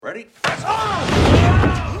Ready?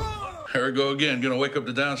 Oh! There we go again. Gonna wake up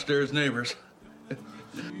the downstairs neighbors.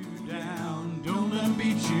 Don't let 'em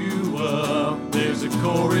beat you up. There's a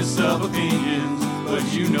chorus of opinions, but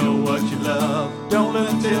you know what you love. Don't let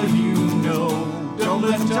 'em tell you no. Don't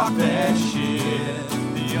let 'em talk that shit.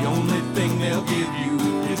 The only thing they'll give you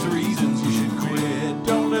is reasons you should quit.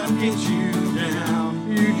 Don't let 'em get you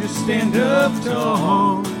down. You just stand up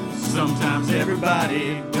tall. Sometimes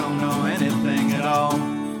everybody don't know anything at all.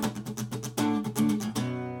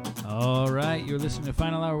 All right, you're listening to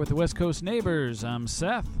Final Hour with the West Coast Neighbors. I'm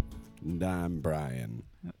Seth. And I'm Brian.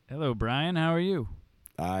 Hello, Brian. How are you?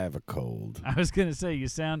 I have a cold. I was going to say, you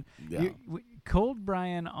sound... Yeah. Cold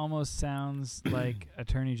Brian almost sounds like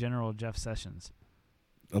Attorney General Jeff Sessions.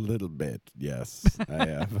 A little bit, yes. I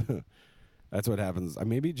have. That's what happens.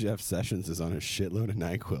 Maybe Jeff Sessions is on a shitload of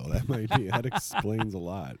NyQuil. That explains a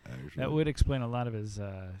lot, actually. That would explain a lot of his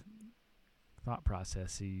thought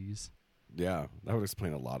processes. Yeah, that would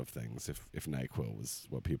explain a lot of things if NyQuil was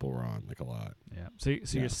what people were on, like a lot. Yeah. So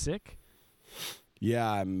you're sick? Yeah,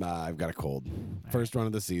 I've got a cold. First one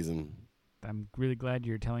of the season. I'm really glad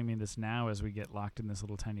you're telling me this now as we get locked in this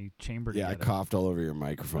little tiny chamber Yeah, together. I coughed all over your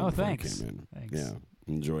microphone before thanks. you came in. Thanks. Yeah,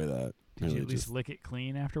 enjoy that. Did Really you at least lick it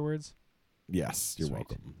clean afterwards? Yes, you're Sweet.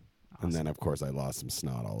 welcome. Awesome. And then, of course, I lost some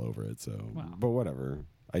snot all over it. So, Wow. But whatever.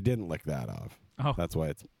 I didn't lick that off. Oh. That's why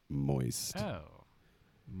it's moist. Oh.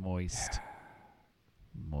 Moist.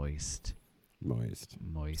 Moist. Moist.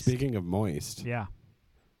 Moist. Speaking of moist, Yeah.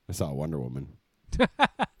 I saw Wonder Woman.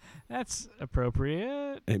 That's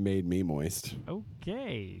appropriate. It made me moist.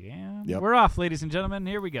 Okay. Yeah. Yep. We're off, ladies and gentlemen.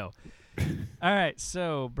 Here we go. All right.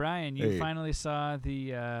 So, Brian, you Hey. finally saw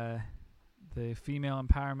the female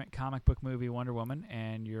empowerment comic book movie Wonder Woman,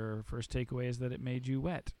 and your first takeaway is that it made you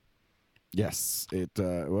wet. Yes, it.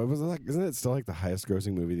 What was it like? Isn't it still like the highest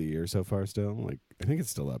grossing movie of the year so far? Still, like I think it's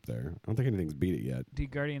still up there. I don't think anything's beat it yet.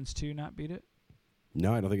 Did Guardians 2 not beat it?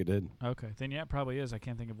 No, I don't think it did. Okay. Then, yeah, it probably is. I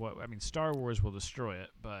can't think of what. I mean, Star Wars will destroy it,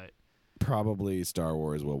 but... Probably Star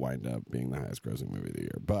Wars will wind up being the highest grossing movie of the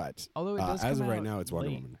year. But Although it does as come of right out now, it's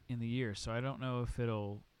Wonder late Woman. in the year, so I don't know if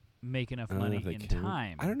it'll make enough I don't know money if they in count.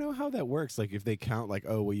 time. I don't know how that works. Like if they count, like,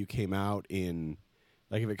 oh, well, you came out in,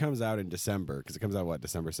 like, if it comes out in December, because it comes out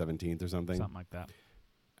December 17th or something, Something like that.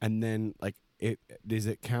 and then like does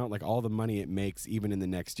it count like all the money it makes even in the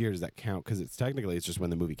next year? Does that count? Because it's just when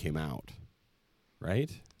the movie came out,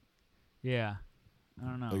 right? Yeah. I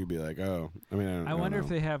don't know. So you'd be like, oh, I mean, I wonder don't if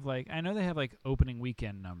know. they have I know they have opening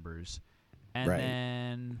weekend numbers, and Right.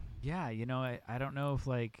 then I don't know if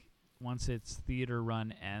once its theater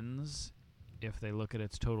run ends, if they look at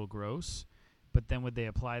its total gross, but then would they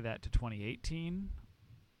apply that to 2018?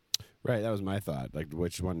 Right, that was my thought. Like,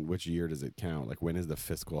 which year does it count? Like, when is the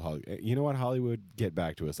fiscal You know what, Hollywood, get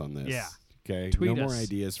back to us on this. Yeah. Okay. Tweet no more us.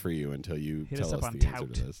 ideas for you until you Hit tell us us up on the answer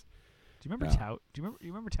Tout. to this. Do you remember Yeah. Tout? Do you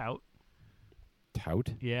remember Tout? Tout?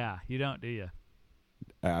 Yeah, you don't, do you?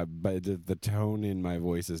 But the tone in my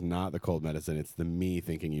voice is not the cold medicine. It's the me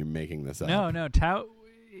thinking you're making this up. No, Tout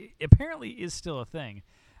apparently is still a thing,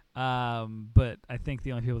 but I think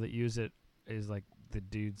the only people that use it is the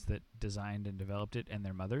dudes that designed and developed it and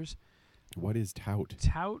their mothers. What is tout?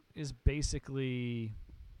 Tout is basically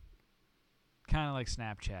kind of like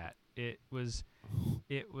Snapchat. I think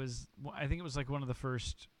it was one of the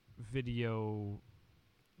first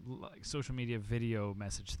social media video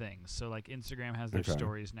message things. So Instagram has their Okay.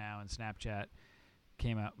 stories now, and Snapchat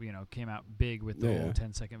came out big with the Yeah. old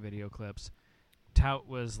 10-second video clips. Tout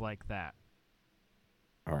was like that.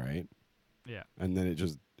 All right. Yeah. And then it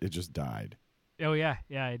just died. Oh yeah.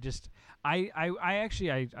 I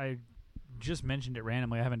just mentioned it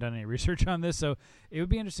randomly. I haven't done any research on this, so it would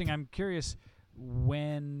be interesting. I'm curious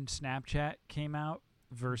when Snapchat came out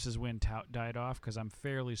versus when Tout died off, because I'm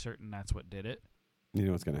fairly certain that's what did it. You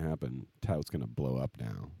know what's going to happen? Tout's going to blow up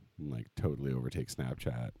now and totally overtake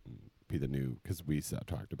Snapchat and be the new, because we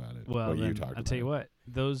talked about it. Well, you then, talked I'll about tell you it. what,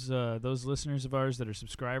 those listeners of ours that are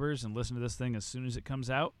subscribers and listen to this thing as soon as it comes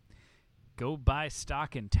out, go buy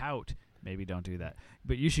stock in Tout. Maybe don't do that,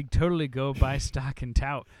 but you should totally go buy stock in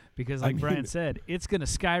Tout, because Brian said, it's going to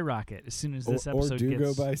skyrocket as soon as this episode gets... Or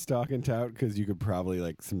gets... go buy stock in Tout, because you could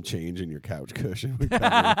probably, some change in your couch cushion would cover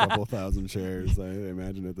a couple thousand shares, I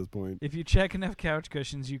imagine, at this point. If you check enough couch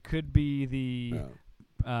cushions, you could be the...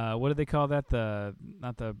 No. what do they call that?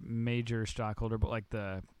 Not the major stockholder, but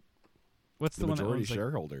what's the one that majority owns,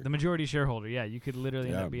 shareholder. The majority shareholder, yeah. You could literally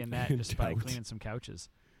end Yeah. up being that just by cleaning some couches.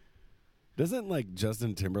 Doesn't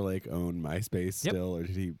Justin Timberlake own MySpace Yep. still, or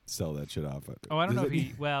did he sell that shit off? Oh, I don't know if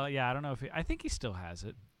he. Well, yeah, I don't know if I think he still has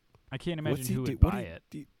it. I can't imagine What's he who do- would what buy do you- it.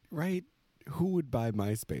 do you- right? who would buy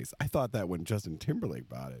MySpace? I thought that when Justin Timberlake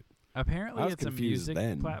bought it. Apparently I was it's a confused music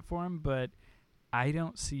then. platform, but I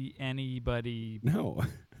don't see anybody No,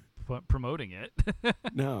 promoting it.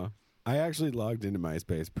 no. I actually logged into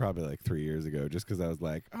MySpace probably like 3 years ago just because I was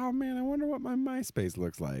like, oh man, I wonder what my MySpace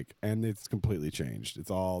looks like. And it's completely changed. It's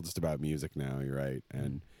all just about music now, you're right.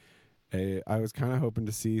 And I was kind of hoping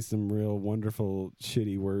to see some real wonderful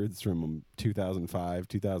shitty words from 2005,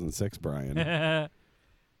 2006, Brian. And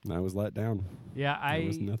I was let down. Yeah, There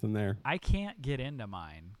was nothing there. I can't get into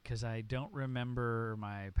mine because I don't remember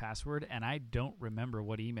my password, and I don't remember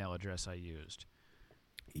what email address I used.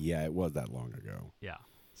 Yeah, it was that long ago. Yeah.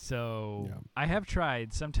 So Yeah. I have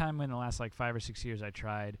tried. Sometime in the last 5 or 6 years I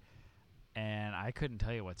tried, and I couldn't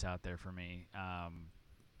tell you what's out there for me,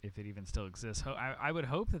 if it even still exists. I would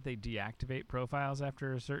hope that they deactivate profiles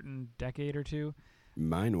after a certain decade or two.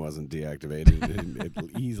 Mine wasn't deactivated.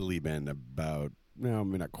 It'd easily been about, no, I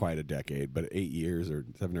mean, not quite a decade, but 8 years or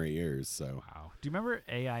 7 or 8 years. So Wow. Do you remember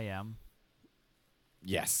AIM?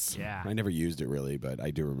 yes, Yeah. I never used it really, but I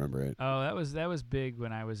do remember it. Oh, that was big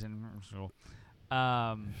when I was in school.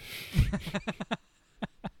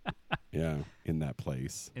 Yeah, in that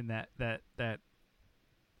place. In that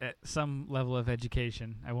at some level of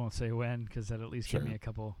education. I won't say when, because that at least give me Sure. a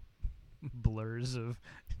couple blurs of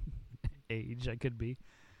age I could be.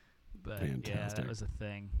 But yeah, Fantastic. that was a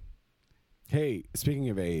thing. Hey, speaking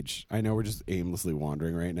of age, I know we're just aimlessly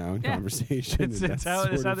wandering right now in Yeah. conversation. It's and that's how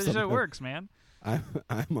sort of the show something- works, man.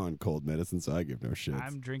 I'm on cold medicine, so I give no shits.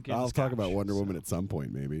 I'm drinking. I'll talk scotch, about Wonder Woman so- at some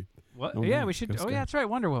point, maybe. What? Oh, yeah, no, we should. go Oh, Scott. yeah, that's right.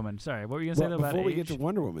 Wonder Woman. Sorry, what were you gonna say Well, about before we age? get to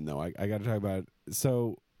Wonder Woman, though, I got to talk about.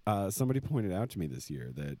 So somebody pointed out to me this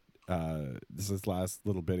year that this last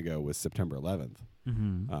little bit ago was September 11th.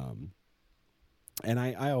 Mm-hmm. And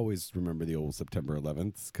I always remember the old September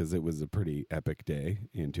 11th because it was a pretty epic day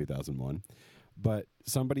in 2001. But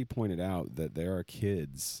somebody pointed out that there are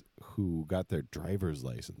kids who got their driver's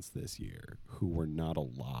license this year who were not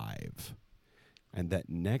alive. And that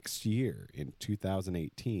next year in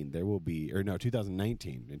 2018, there will be, or no,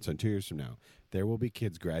 2019, and so 2 years from now, there will be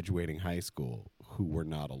kids graduating high school who were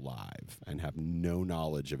not alive and have no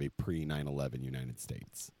knowledge of a pre-9/11 United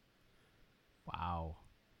States. Wow.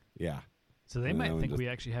 Yeah. So they And might that one think just- we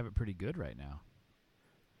actually have it pretty good right now.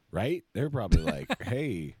 Right? They're probably like,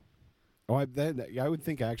 hey. Oh, I would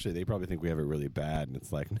think actually they probably think we have it really bad. And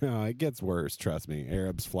it's like, no, it gets worse. Trust me.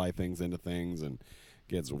 Arabs fly things into things and it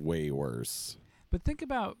gets way worse. But think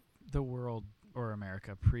about the world or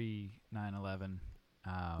America pre 9/11.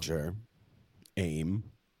 Sure.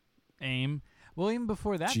 AIM. AIM. Well, even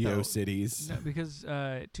before that, though, GeoCities. no, because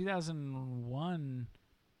 2001,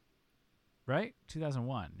 right?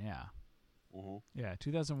 2001, yeah. Yeah,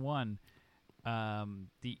 2001,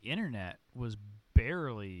 the internet was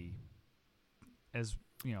barely as,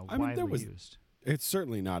 I mean, there widely was- used. It's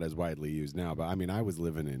certainly not as widely used now, but I mean, I was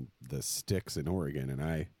living in the sticks in Oregon, and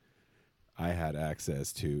I had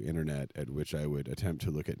access to internet at which I would attempt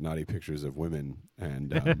to look at naughty pictures of women,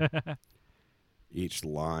 and each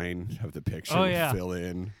line of the picture Oh, would yeah. fill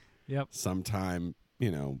in. Yep. Sometime,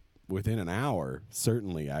 within an hour,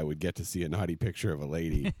 certainly I would get to see a naughty picture of a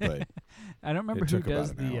lady, but I don't remember It who took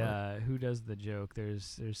about does an who does the joke.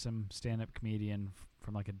 There's some stand-up comedian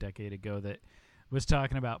from like a decade ago that was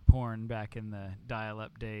talking about porn back in the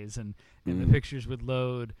dial-up days, and the pictures would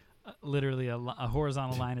load literally a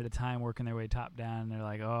horizontal line at a time, working their way top down. And they're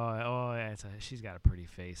like, oh, yeah, she's got a pretty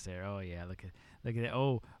face there. Oh yeah, look at that.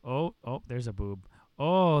 Oh, there's a boob.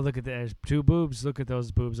 Oh, look at that. There's two boobs. Look at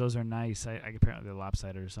those boobs. Those are nice. I apparently they're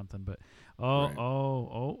lopsided or something. But Right.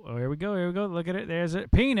 here we go. Look at it. There's a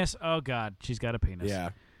penis. Oh God, she's got a penis. yeah,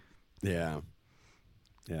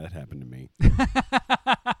 that happened to me.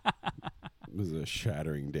 It was a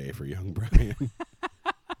shattering day for young Brian.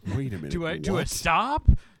 Wait a minute. Do I what? stop?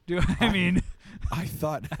 I mean, I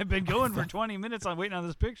thought I've been going for 20 minutes on waiting on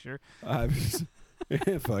this picture. I was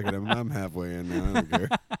fuck it. I'm halfway in now. I don't care.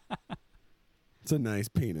 It's a nice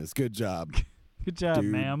penis. Good job, Good job,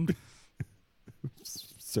 Dude. ma'am.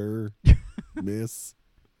 sir,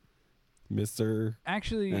 Mister.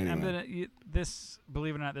 Actually, I'm Anyway. gonna this.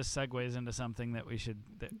 Believe it or not, this segues into something that we should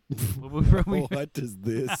we What does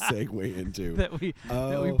this segue into? that we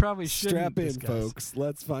Oh, probably shouldn't strap in, discuss. folks.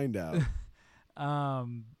 Let's find out.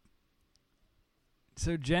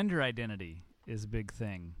 So gender identity is a big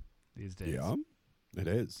thing these days. Yeah, it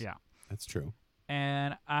is. Yeah. That's true.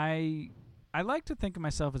 And I like to think of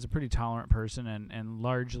myself as a pretty tolerant person and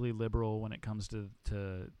largely liberal when it comes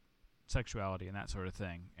to sexuality and that sort of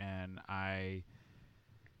thing. And I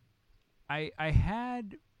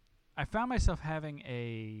found myself having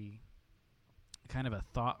a kind of a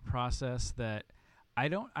thought process that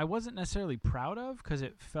I wasn't necessarily proud of because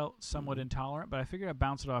it felt somewhat intolerant, but I figured I'd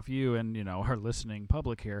bounce it off you and our listening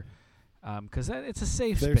public here, because it's a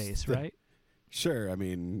safe space, right? Sure. I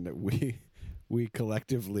mean, we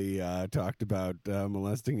collectively talked about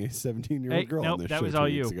molesting a 17-year-old girl on this show that was 2 all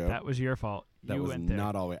weeks you. ago. That was your fault. That you was went there.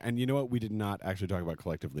 not always. And you know what? We did not actually talk about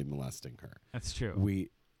collectively molesting her. That's true.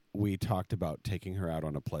 We talked about taking her out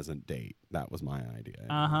on a pleasant date. That was my idea.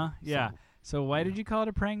 Yeah. So why did you call it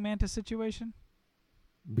a praying mantis situation?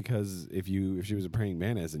 Because if she was a praying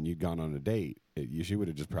mantis and you'd gone on a date, she would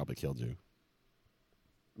have just probably killed you.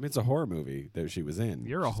 I mean, it's a horror movie that she was in.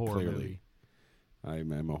 You're a horror movie.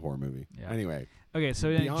 I'm a horror movie. Yeah. Anyway. Okay,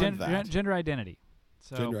 so gender identity.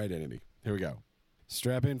 So gender identity. Here we go.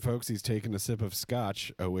 Strap in, folks. He's taking a sip of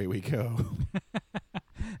scotch. Away we go.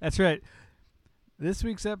 That's right. This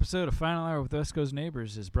week's episode of Final Hour with West Coast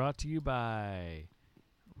Neighbors is brought to you by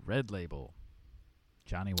Red Label,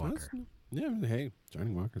 Johnny Walker. Yeah, hey,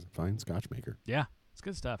 Johnny Walker's a fine scotch maker. Yeah, it's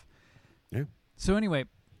good stuff. Yeah. So anyway,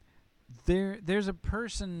 there's a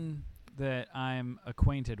person that I'm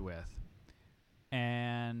acquainted with,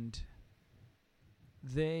 and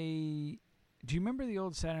do you remember the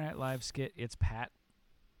old Saturday Night Live skit, It's Pat?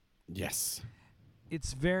 Yes.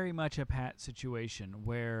 It's very much a Pat situation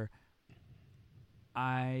where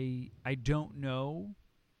I don't know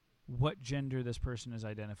what gender this person is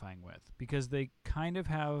identifying with, because they kind of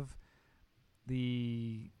have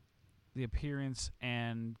the appearance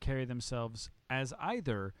and carry themselves as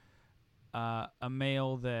either a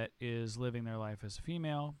male that is living their life as a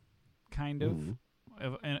female, kind of,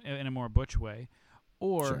 in a more butch way,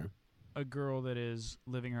 or a girl that is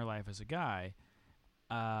living her life as a guy.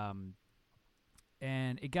 And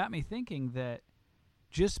it got me thinking that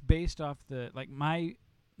just based off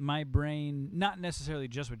my brain, not necessarily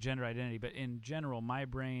just with gender identity, but in general, my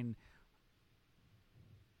brain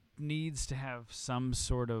needs to have some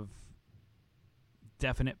sort of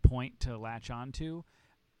definite point to latch onto,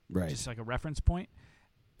 right? Just like a reference point.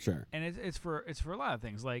 Sure. And it's for a lot of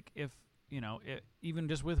things. Like if even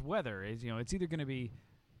just with weather, it's either going to be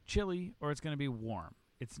chilly or it's going to be warm.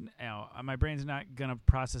 It's my brain's not going to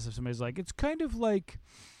process if somebody's like, it's kind of like,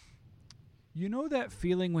 that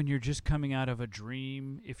feeling when you're just coming out of a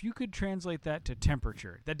dream. If you could translate that to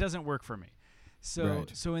temperature, that doesn't work for me. So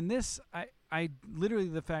in this, I literally,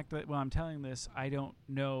 the fact that while I'm telling this, I don't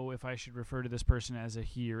know if I should refer to this person as a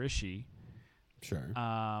he or a she. Sure.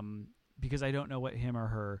 Because I don't know what him or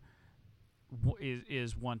her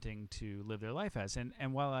is wanting to live their life as.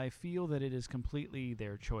 And while I feel that it is completely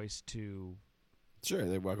their choice to... Sure,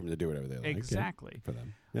 they're welcome to do whatever they like. Exactly. For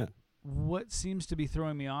them, yeah. What seems to be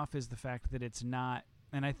throwing me off is the fact that it's not,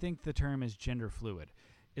 and I think the term is gender fluid,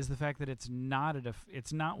 is the fact that it's not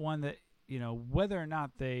it's not one that, whether or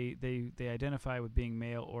not they identify with being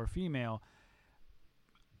male or female,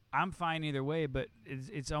 I'm fine either way, but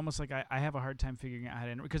it's almost like I have a hard time figuring out how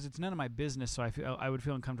to, because it's none of my business, so I would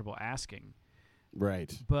feel uncomfortable asking.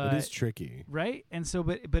 Right. But it is tricky. Right? And so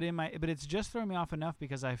but it's just throwing me off enough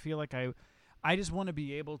because I feel like I just want to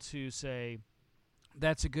be able to say,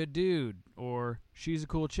 that's a good dude, or she's a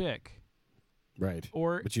cool chick. Right.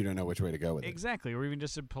 But you don't know which way to go with it. Exactly. Or even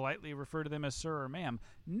just to politely refer to them as sir or ma'am.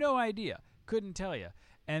 No idea. Couldn't tell you.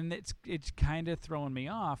 And it's kind of throwing me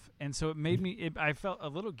off. And so it made me, I felt a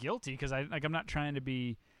little guilty because I'm not trying to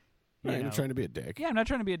be, I'm not trying to be a dick. Yeah, I'm not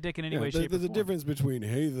trying to be a dick in any way, shape, or form. There's a difference between,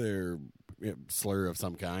 hey there, slur of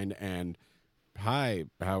some kind, and hi,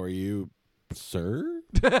 how are you, sir?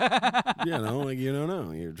 You don't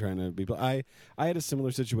know. You're trying to be. I had a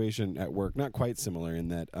similar situation at work, not quite similar in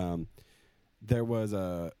that there was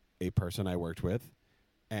a person I worked with,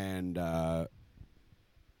 and I'm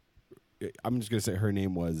just going to say her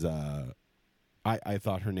name was. I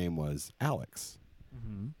thought her name was Alex,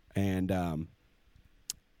 and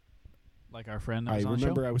like our friend. I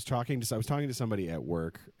remember I was talking to somebody at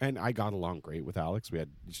work, and I got along great with Alex.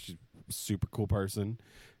 She's a super cool person.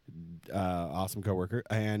 Awesome coworker,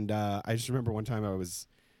 and I just remember one time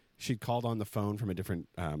she'd called on the phone from a different,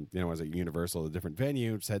 I was at Universal, a different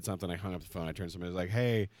venue, said something, I hung up the phone, I turned to somebody, I was like,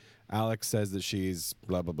 hey, Alex says that she's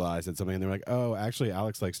blah, blah, blah, I said something, and they're like, oh, actually,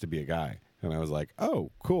 Alex likes to be a guy, and I was like,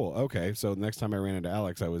 oh, cool, okay, so the next time I ran into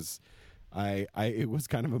Alex, it was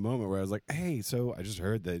kind of a moment where I was like, hey, so I just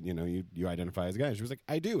heard that, you identify as a guy, and she was like,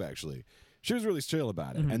 I do, actually. She was really chill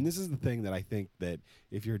about it. And this is the thing that I think that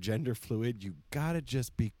if you're gender fluid, you gotta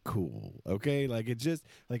just be cool, okay?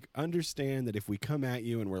 Understand that if we come at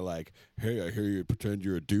you and we're like, hey, I hear you pretend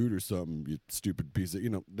you're a dude or something, you stupid piece of,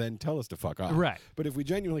 then tell us to fuck off. Right. But if we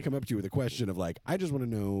genuinely come up to you with a question of like, I just want to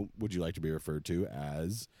know, would you like to be referred to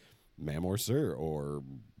as ma'am or sir or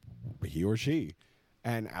he or she?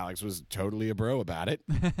 And Alex was totally a bro about it.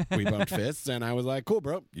 We bumped fists, and I was like, "Cool,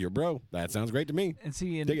 bro. You're bro. That sounds great to me." And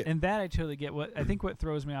see, Dig it. and that I totally get. What I think what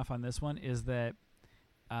throws me off on this one is that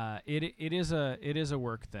it is a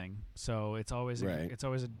work thing. So it's always Right. it's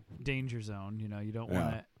always a danger zone. You know, you don't Yeah.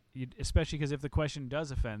 want to, especially because if the question does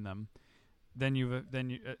offend them, then you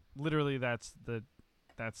literally that's the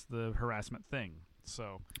harassment thing.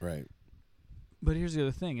 So, Right. but here's the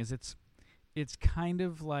other thing: is it's kind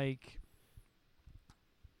of like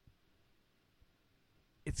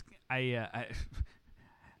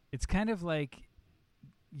it's kind of like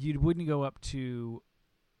you wouldn't go up to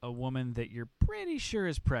a woman that you're pretty sure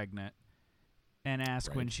is pregnant and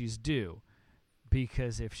ask when Right. she's due,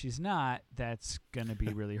 because if she's not, that's going to be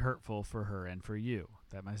really hurtful for her and for you.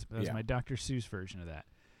 That was Yeah. my Dr. Seuss version of that.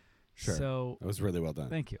 Sure. So That was really well done.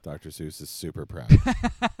 thank you. Dr. Seuss is super proud.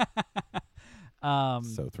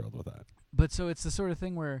 So thrilled with that. But so it's the sort of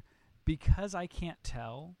thing where, because I can't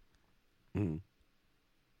tell, Mm.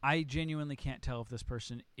 I genuinely can't tell if this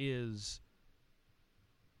person is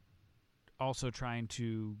also trying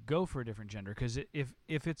to go for a different gender. Because if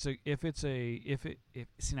I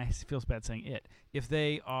feel bad saying it. If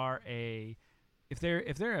they're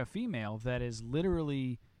a female that is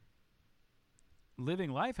literally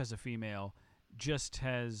living life as a female, just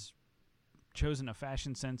has chosen a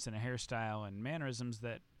fashion sense and a hairstyle and mannerisms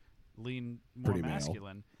that lean more Pretty male.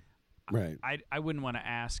 masculine. Right. I wouldn't want to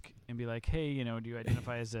ask and be like, hey, do you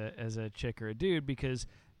identify as a chick or a dude? Because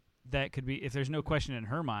that could be, if there's no question in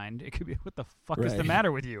her mind, it could be, what the fuck is the Right.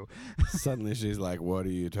 matter with you? Suddenly she's like, "What are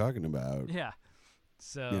you talking about?" Yeah.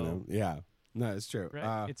 So Yeah. No, it's true.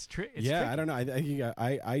 right, it's tricky. I don't know. I think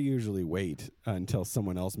I usually wait until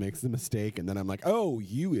someone else makes the mistake, and then I'm like, "Oh,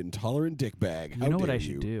 you intolerant dickbag! You How know what dare I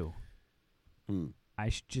should do? Hmm. I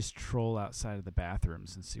should just troll outside of the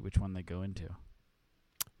bathrooms and see which one they go into.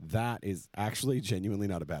 That is actually genuinely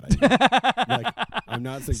not a bad idea. Like, I'm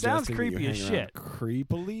not suggesting Sounds that creepy you as hang around shit.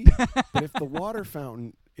 creepily, but if the water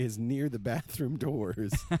fountain is near the bathroom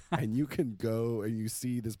doors and you can go and you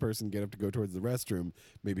see this person get up to go towards the restroom,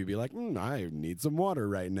 maybe be like, I need some water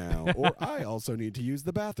right now, or I also need to use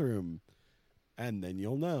the bathroom, and then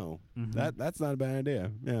you'll know. Mhm. That's not a bad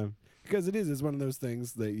idea. Yeah. Because it's one of those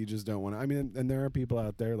things that you just don't want to. I mean, and there are people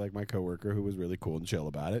out there like my coworker who was really cool and chill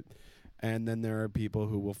about it. And then there are people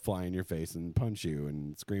who will fly in your face and punch you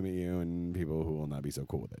and scream at you, and people who will not be so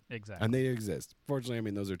cool with it. Exactly. And they exist. Fortunately, I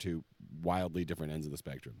mean, those are two wildly different ends of the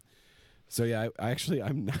spectrum. So yeah,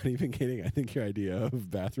 I'm not even kidding. I think your idea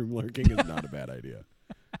of bathroom lurking is not a bad idea.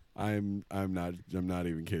 I'm not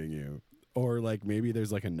even kidding you. Or like maybe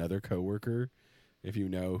there's like another coworker, if you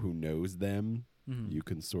know, who knows them, Mhm. you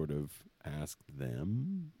can sort of ask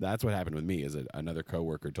them. That's what happened with me. Is another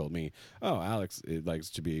coworker told me, "Oh, Alex likes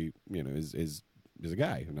to be, is a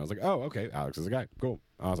guy," and I was like, "Oh, okay, Alex is a guy. Cool,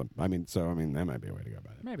 awesome." I mean, that might be a way to go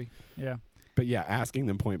about it. Maybe. Yeah. But yeah, asking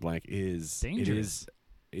them point blank is Dangerous.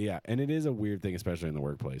 Yeah, and it is a weird thing, especially in the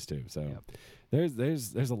workplace too. So Yep.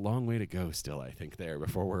 there's a long way to go still, I think, there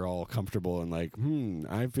before we're all comfortable and like,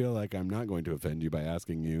 I feel like I'm not going to offend you by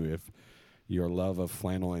asking you if your love of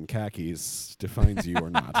flannel and khakis defines you or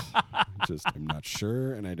not. I'm not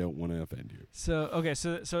sure, and I don't want to offend you. So okay,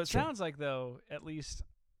 so it Sure. sounds like, though, at least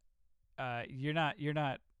you're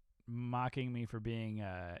not mocking me for being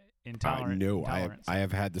intolerant. No, intolerant. I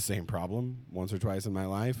have had the same problem once or twice in my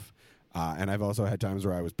life. And I've also had times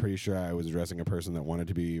where I was pretty sure I was addressing a person that wanted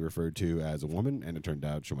to be referred to as a woman, and it turned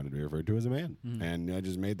out she wanted to be referred to as a man. Mhm. And I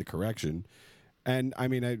just made the correction. And I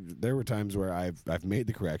mean, there were times where I've made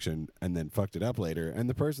the correction and then fucked it up later, and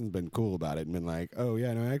the person's been cool about it and been like, "Oh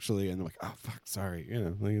yeah, no, actually," and I'm like, "Oh fuck, sorry,"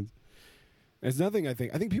 like it's nothing. I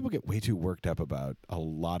think people get way too worked up about a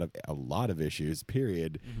lot of issues.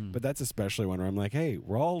 Period. Mhm. But that's especially when I'm like, "Hey,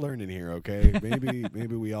 we're all learning here, okay?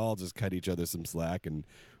 maybe we all just cut each other some slack, and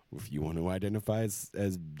if you want to identify as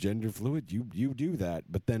gender fluid, you do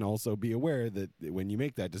that. But then also be aware that when you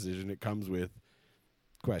make that decision, it comes with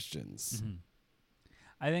questions." Mhm.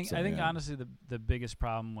 I think So, yeah. honestly the biggest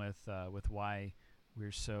problem with why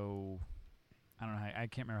we're so, I don't know, I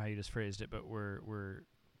can't remember how you just phrased it, but we're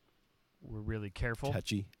really careful,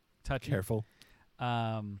 Touchy, touchy, careful.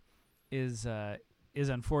 is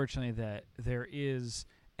unfortunately that there is,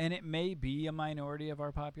 and it may be a minority of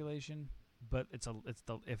our population, but it's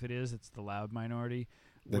the loud minority.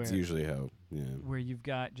 That's where- usually how. Yeah. where you've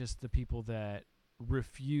got just the people that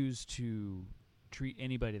refuse to treat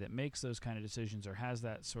anybody that makes those kind of decisions or has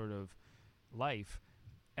that sort of life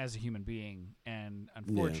as a human being, and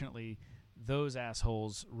unfortunately those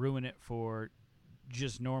assholes ruin it for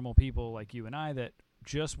just normal people like you and I that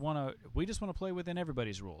just want to play within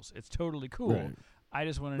everybody's rules. It's totally cool. Right. I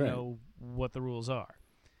just want to Right. know what the rules are.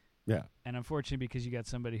 Yeah. And unfortunately, because you got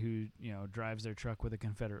somebody who, drives their truck with a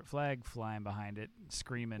Confederate flag flying behind it,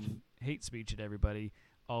 screaming hate speech at everybody,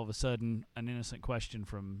 all of a sudden, an innocent question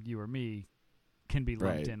from you or me can be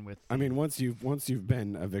lumped in with. I mean, once you've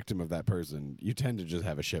been a victim of that person, you tend to just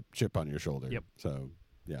have a chip on your shoulder. Yep. So,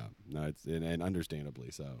 yeah. No, it's and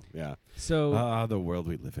understandably so. Yeah. So the world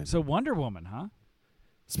we live in. So Wonder Woman, huh?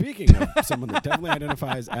 Speaking of someone that definitely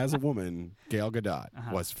identifies as a woman, Gal Gadot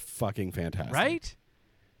was fucking fantastic. Right?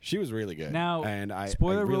 She was really good. Now, and I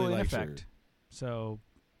spoiler really rule in liked effect. her. So,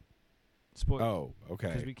 Oh, okay.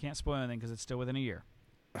 Because we can't spoil anything because it's still within a year.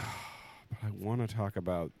 But I want to talk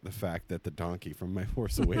about the fact that the donkey from My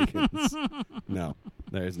Force Awakens. No,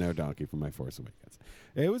 there's no donkey from My Force Awakens.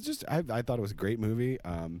 It was just, I thought it was a great movie.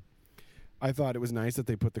 I thought it was nice that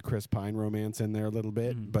they put the Chris Pine romance in there a little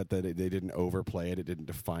bit, but that they didn't overplay it. It didn't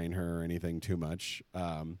define her or anything too much.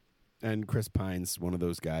 And Chris Pine's one of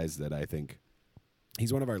those guys that I think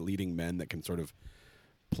he's one of our leading men that can sort of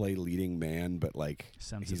play leading man, but like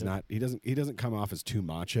Sensitive. he doesn't come off as too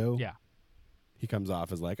macho. Yeah. He comes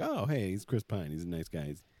off as like, oh, hey, he's Chris Pine. He's a nice guy.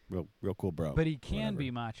 He's real cool bro. But he can Whatever. be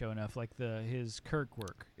macho enough. Like his Kirk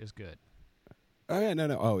work is good. Oh, yeah,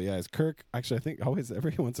 no. Oh, yeah, his Kirk. Actually, I think always,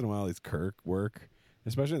 every once in a while, his Kirk work,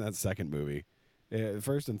 especially in that second movie. The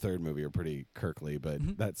first and third movie are pretty Kirkly,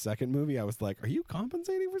 but that second movie, I was like, are you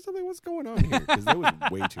compensating for something? What's going on here? Because there was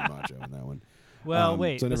way too macho in that one. Well,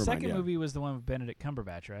 wait. so The never mind, second yeah. movie was the one with Benedict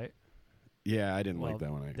Cumberbatch, right? Yeah, I didn't like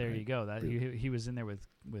that one. There you go. That he was in there with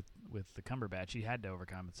the Cumberbatch. He had to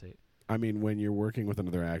overcompensate. I mean, when you're working with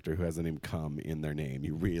another actor who has the name "cum" in their name,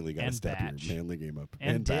 you really got to And step Batch. your manly game up.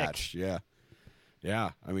 And Dick. Batch, yeah.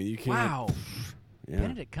 Yeah, I mean, you can't. Wow. Yeah,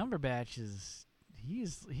 Benedict Cumberbatch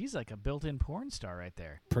he's like a built-in porn star right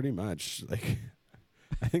there. pretty much. Like,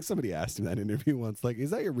 I think somebody asked him that interview once, like,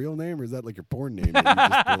 is that your real name or is that like your porn name? And you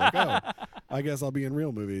just go like, oh, I guess I'll be in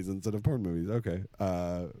real movies instead of porn movies. Okay.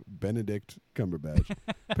 Benedict Cumberbatch.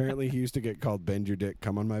 Apparently he used to get called Bend Your Dick,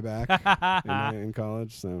 Come on My Back in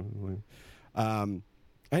college. So,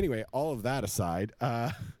 anyway, all of that aside,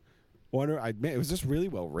 it was just really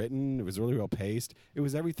well written. It was really well paced. It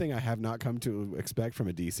was everything I have not come to expect from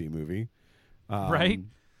a DC movie. Right?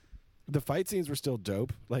 The fight scenes were still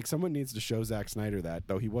dope. Like, someone needs to show Zack Snyder that,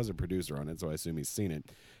 though he was a producer on it, so I assume he's seen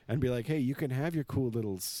it, and be like, hey, you can have your cool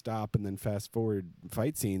little stop and then fast forward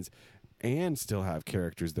fight scenes and still have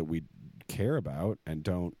characters that we care about, and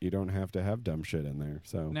you don't have to have dumb shit in there.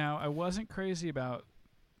 So Now, I wasn't crazy about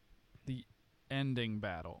the ending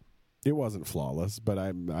battle. it wasn't flawless, but I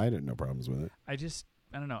didn't no problems with it. I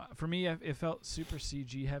don't know. For me, it felt super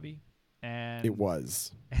CG heavy, and It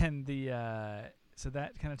was. and so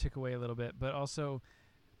that kind of took away a little bit. But also,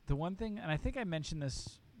 the one thing, and I think I mentioned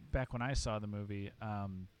this back when I saw the movie,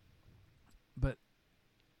 but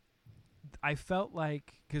I felt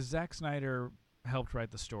like, because Zack Snyder helped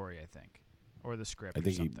write the story, I think, or the script I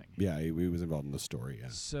think or something. he was involved in the story. Yeah.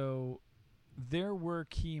 So there were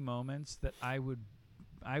key moments that I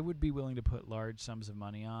would be willing to put large sums of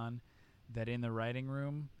money on, that in the writing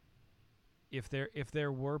room, if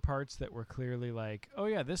there were parts that were clearly like, oh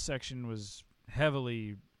yeah, this section was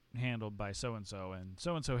heavily handled by so and so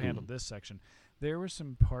handled this section, there were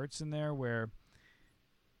some parts in there where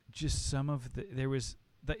just some of it was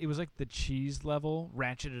like the cheese level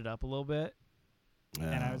ratcheted up a little bit,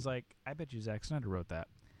 and I was like, I bet you Zack Snyder wrote that.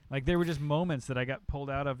 Like, there were just moments that I got pulled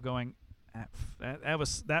out of going, that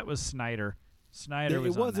was Snyder. Snyder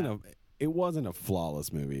was on that. It wasn't a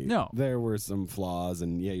flawless movie. No. There were some flaws,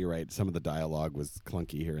 and yeah, you're right. Some of the dialogue was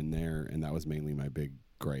clunky here and there, and that was mainly my big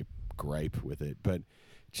gripe with it. But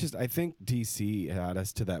just, I think DC had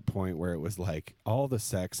us to that point where it was like, all the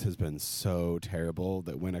sex has been so terrible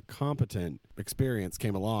that when a competent experience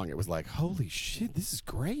came along, it was like, holy shit, this is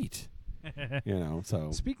great.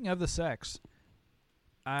 So Speaking of the sex,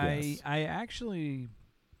 I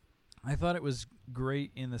thought it was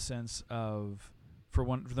great in the sense of, for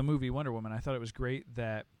the movie Wonder Woman, I thought it was great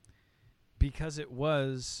that because it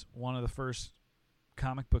was one of the first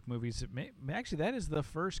comic book movies, actually that is the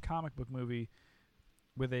first comic book movie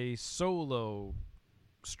with a solo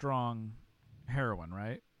strong heroine,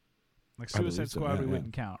 right? Like Suicide Squad, we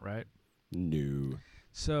wouldn't count, right? No.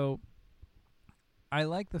 So I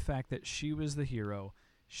like the fact that she was the hero.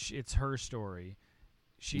 It's her story.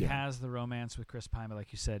 She has the romance with Chris Pine, but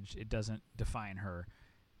like you said, it doesn't define her.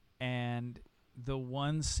 And the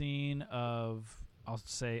one scene of, I'll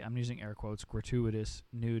say, I'm using air quotes, gratuitous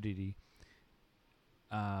nudity,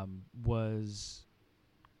 was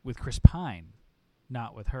with Chris Pine,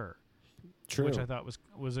 not with her. True. Which I thought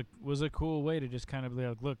was a cool way to just kind of be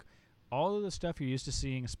like, look, all of the stuff you're used to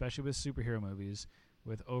seeing, especially with superhero movies,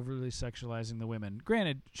 with overly sexualizing the women.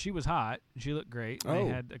 Granted, she was hot. She looked great. Oh, They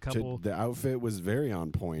had a couple, the outfit was very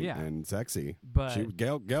on point Yeah. and sexy. but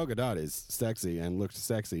Gal Gadot is sexy and looked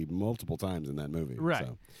sexy multiple times in that movie. Right.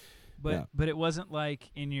 So. But Yeah. but it wasn't like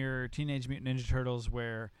in your Teenage Mutant Ninja Turtles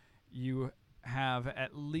where you have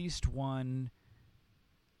at least one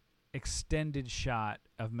extended shot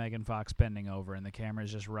of Megan Fox bending over and the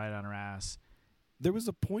camera's just right on her ass. There was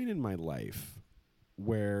a point in my life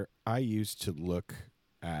where I used to look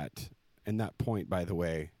at, and that point, by the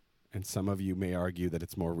way, and some of you may argue that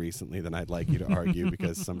it's more recently than I'd like you to argue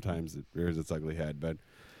because sometimes it rears its ugly head, but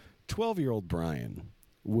 12-year-old Brian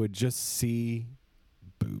would just see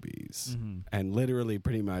boobies and literally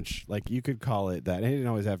pretty much, like, you could call it that. It didn't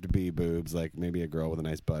always have to be boobs, like maybe a girl with a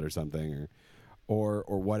nice butt or something, or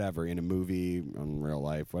whatever, in a movie, in real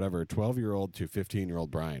life, whatever. 12-year-old to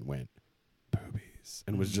 15-year-old Brian went, boobies,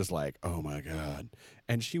 and was just like, oh my God.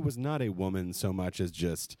 And she was not a woman so much as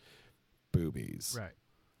just boobies. Right.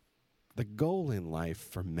 The goal in life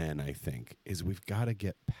for men, I think, is we've got to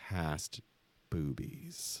get past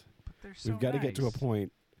boobies. But they're so We've got to get to a nice.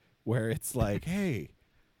 point where it's like, hey,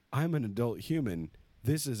 I'm an adult human.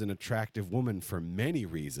 This is an attractive woman for many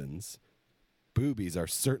reasons. Boobies are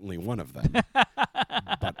certainly one of them.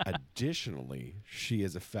 But additionally, she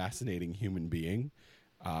is a fascinating human being,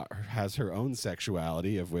 has her own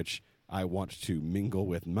sexuality of which I want to mingle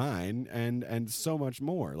with mine, and so much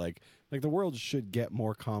more. Like the world should get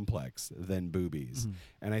more complex than boobies.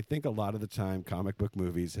 And I think a lot of the time comic book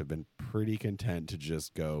movies have been pretty content to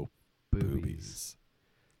just go boobies.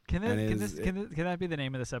 Can And can that be the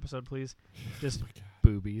name of this episode, please? Just Oh my God.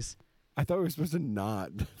 boobies. I thought we were supposed to not.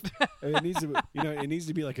 It needs to, it needs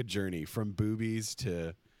to be like a journey from boobies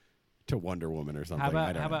to Wonder Woman or something.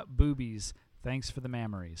 How about boobies? Thanks for the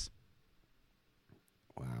memories.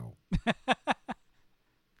 Wow.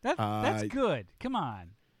 That's good. Come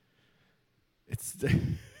on. It's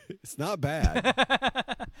it's not bad.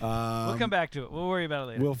 We'll come back to it. We'll worry about it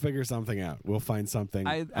later. We'll figure something out. We'll find something.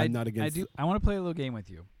 I'm not against. I want to play a little game with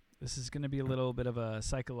you. This is going to be a little bit of a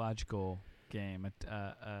psychological game.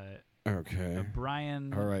 Okay. A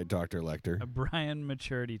Brian. All right, Dr. Lecter. A Brian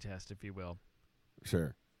maturity test, if you will.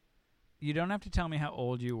 Sure. You don't have to tell me how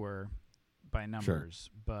old you were by numbers,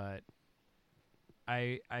 but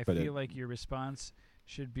I feel like your response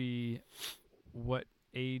should be what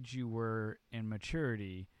age you were in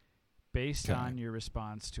maturity based Okay. on your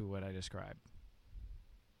response to what I described.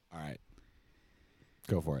 All right.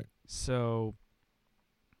 Go for it. So,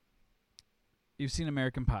 you've seen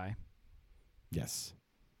American Pie. Yes.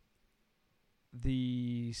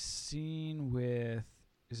 The scene with,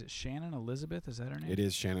 is it Shannon Elizabeth? Is that her name? It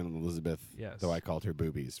is Shannon Elizabeth. Yes. Though I called her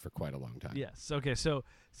boobies for quite a long time. Yes. Okay. So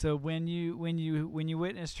when you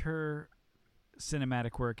witnessed her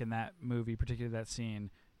cinematic work in that movie, particularly that scene,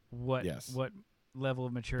 what level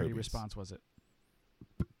of maturity Boobies. response was it?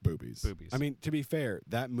 Boobies. Boobies. I mean, to be fair,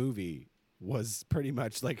 that movie was pretty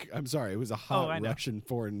much like, I'm sorry, it was a I hot know. Russian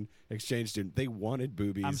foreign exchange student. They wanted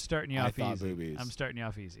boobies. I'm starting you I off thought easy. boobies. I'm starting you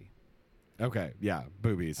off easy. Okay, yeah,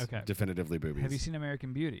 boobies. Okay. Definitively boobies. Have you seen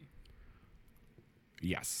American Beauty?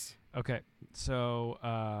 Yes. Okay. So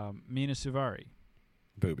Mina Suvari.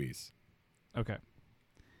 Boobies. Okay.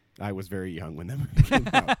 I was very young when that movie came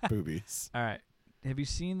out. Boobies. All right. Have you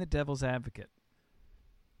seen The Devil's Advocate?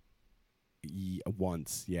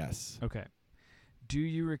 Once, yes. Okay. Do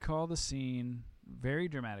you recall the scene, very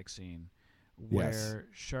dramatic scene, where Yes.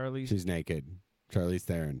 Charlize... She's naked. Charlize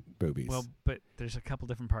Theron, boobies. Well, but there's a couple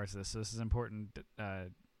different parts of this, so this is important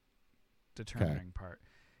determining part.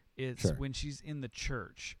 It's Sure. when she's in the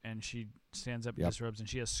church and she stands up and Yep. disrobes and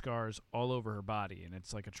she has scars all over her body and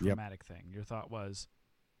it's like a traumatic thing. Your thought was,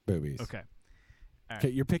 boobies. okay. All Okay,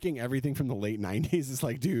 right. you're picking everything from the late 90s. It's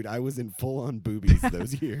like, dude, I was in full-on boobies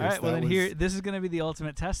those years. All right, well That then was here, this is going to be the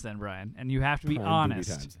ultimate test then, Brian, and you have to be prime booby honest.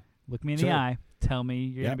 times. Look me in Sure. the eye. Tell me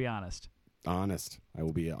you're going Yep. to be honest. Honest. I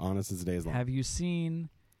will be honest as the day is long. Have you seen...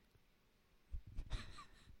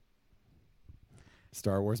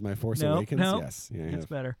 Star Wars My Force No, Awakens? no. Yes. Yeah, I That's have.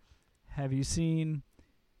 better. Have you seen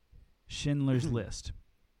Schindler's List?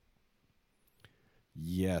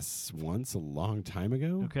 Yes, once a long time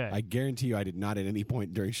ago. Okay. I guarantee you, I did not at any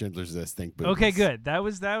point during Schindler's List think boobies. Okay, good. That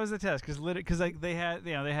was the test because like they had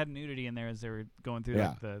they had nudity in there as they were going through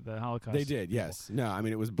Yeah. like, the Holocaust. They did, yes. No, I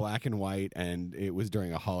mean, it was black and white, and it was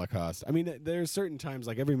during a Holocaust. I mean, there are certain times,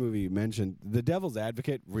 like every movie you mentioned, The Devil's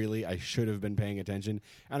Advocate, really, I should have been paying attention,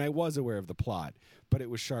 and I was aware of the plot, but it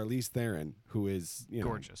was Charlize Theron, who is,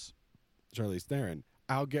 Gorgeous. Charlize Theron.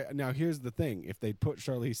 Now, here's the thing. If they'd put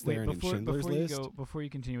Charlize Theron in Schindler's List, before you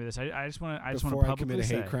continue with this, I just want to before I publicly commit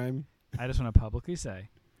a hate say, crime, I just want to publicly say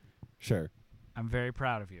sure. I'm very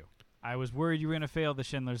proud of you. I was worried you were going to fail the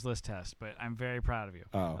Schindler's List test, but I'm very proud of you.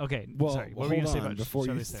 Oh. Okay, Well, sorry. What were you going to say about before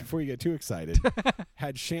Charlize Theron? before you get too excited?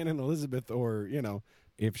 Had Shannon Elizabeth, or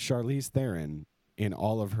if Charlize Theron, in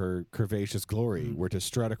all of her curvaceous glory, were to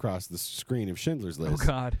strut across the screen of Schindler's Oh, List,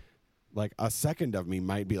 God. like a second of me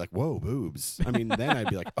might be like, "Whoa, boobs!" I mean, then I'd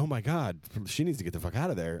be like, "Oh my God, she needs to get the fuck out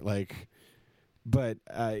of there!" Like, but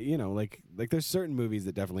like there's certain movies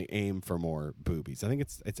that definitely aim for more boobies. I think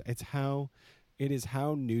it's how. It is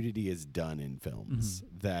how nudity is done in films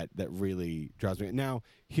that really draws me. Now,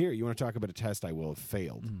 here, you want to talk about a test I will have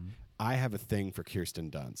failed. I have a thing for Kirsten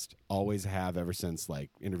Dunst. Always have ever since, like,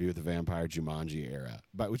 Interview with the Vampire, Jumanji era.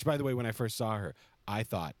 Which, by the way, when I first saw her, I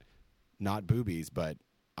thought, not boobies, but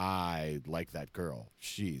I like that girl.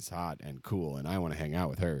 She's hot and cool, and I want to hang out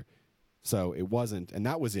with her. So it wasn't, and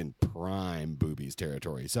that was in prime boobies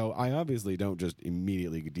territory. So I obviously don't just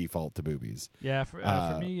immediately default to boobies. Yeah, for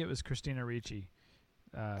me, it was Christina Ricci.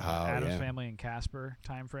 Addams Family and Casper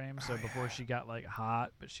time frame. So before she got, like,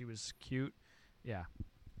 hot, but she was cute. Yeah.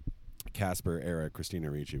 Casper era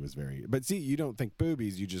Christina Ricci was very... But see, you don't think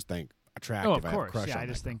boobies, you just think attractive. Oh, of I have a course. crush Yeah, on I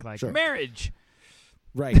just that think, girl. like, Sure. marriage.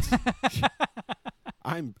 Right.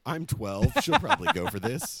 I'm 12. She'll probably go for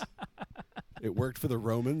this. It worked for the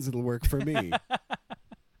Romans. It'll work for me.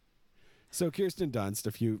 So Kirsten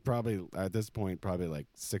Dunst, probably at this point, probably like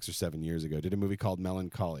 6 or 7 years ago, did a movie called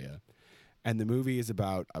Melancholia. And the movie is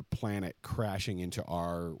about a planet crashing into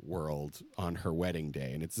our world on her wedding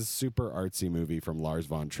day. And it's a super artsy movie from Lars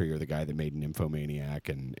von Trier, the guy that made Nymphomaniac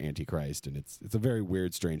and Antichrist. And it's a very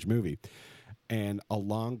weird, strange movie. And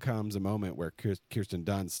along comes a moment where Kirsten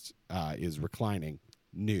Dunst is reclining,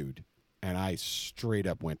 nude. And I straight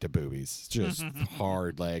up went to boobies. Just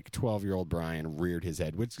hard, like 12-year-old Brian reared his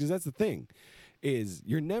head, because that's the thing, is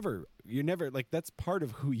you're never, like, that's part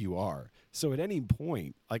of who you are. So at any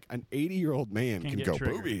point, like, an 80-year-old man can go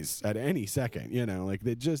triggered. boobies at any second, like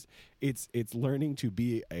it's learning to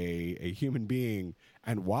be a human being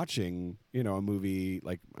and watching, a movie,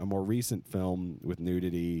 like a more recent film with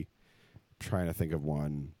nudity. Trying to think of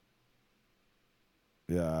one.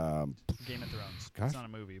 Game of Thrones. Gosh. It's not a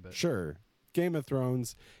movie, but Sure. Game of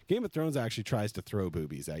Thrones. Game of Thrones actually tries to throw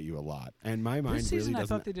boobies at you a lot. And my mind this season really I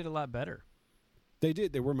doesn't. thought they did a lot better. They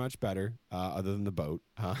did. They were much better, other than the boat.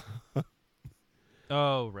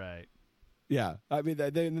 Oh, right. Yeah. I mean,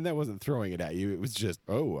 that wasn't throwing it at you. It was just,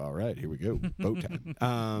 oh, all right, here we go. Boat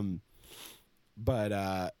time.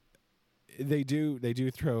 But they do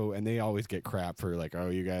throw, and they always get crap for, like, oh,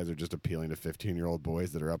 you guys are just appealing to 15-year-old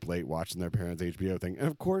boys that are up late watching their parents' HBO thing. And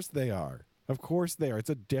of course they are. Of course they are. It's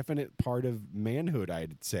a definite part of manhood,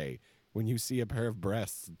 I'd say. When you see a pair of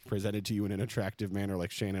breasts presented to you in an attractive manner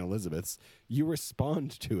like Shannon Elizabeth's, you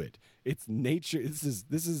respond to it. It's nature. This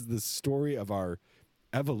is the story of our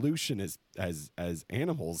evolution as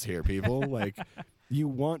animals here, people. Like, you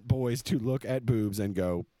want boys to look at boobs and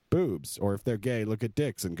go, boobs. Or if they're gay, look at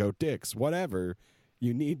dicks and go, dicks. Whatever.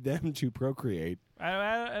 You need them to procreate.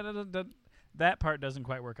 That part doesn't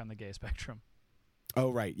quite work on the gay spectrum. Oh,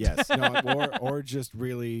 right. Yes. No, or just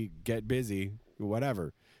really get busy.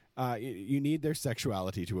 Whatever. You need their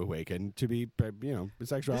sexuality to awaken, to be, sexuality is part of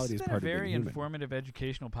being human. This has been a very informative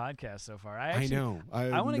educational podcast so far. I know.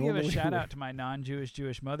 I want to give a shout out to my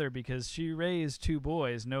non-Jewish mother, because she raised 2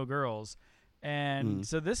 boys, no girls. And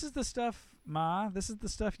so this is the stuff, Ma, this is the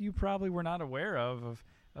stuff you probably were not aware of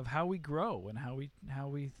how we grow and how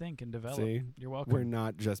we think and develop. See, you're welcome. We're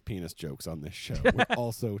not just penis jokes on this show. We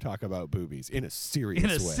also talk about boobies in a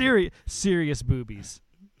serious way. Serious boobies.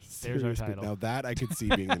 There's our Serious title. Now that I could see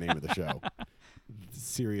being the name of the show.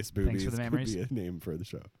 Serious boobies Thanks for the could memories. be a name for the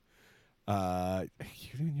show.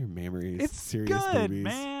 You and your memories. It's serious good, boobies.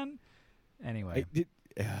 man. Anyway.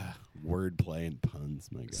 Wordplay and puns,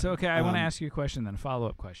 my God. So, okay, I want to ask you a question then, a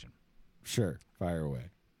follow-up question. Sure, fire away.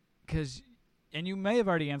 And you may have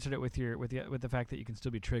already answered it with the fact that you can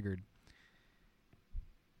still be triggered.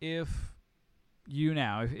 If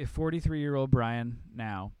 43-year-old Brian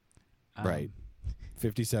now, Right.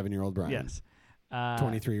 57-year-old Brian. Yes.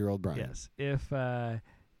 23-year-old Brian. Yes.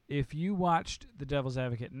 If you watched The Devil's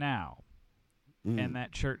Advocate now, and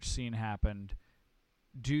that church scene happened,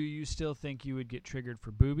 do you still think you would get triggered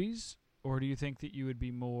for boobies, or do you think that you would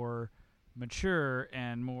be more mature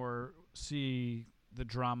and more see the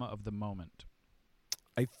drama of the moment?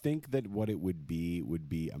 I think that what it would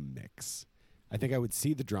be a mix. I think I would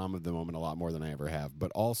see the drama of the moment a lot more than I ever have,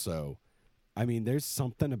 but also, I mean, there's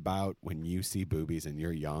something about when you see boobies and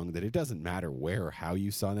you're young that it doesn't matter where or how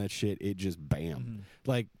you saw that shit, it just bam. Mm-hmm.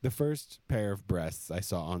 Like, the first pair of breasts I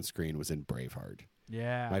saw on screen was in Braveheart.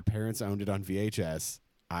 Yeah. My parents owned it on VHS.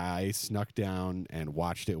 I snuck down and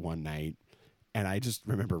watched it one night, And I just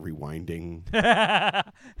remember rewinding.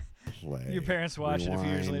 Play. Your parents watched it a few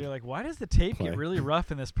years rewind, later, like, why does the tape play. get really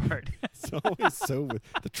rough in this part? It's always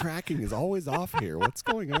the tracking is always off here. What's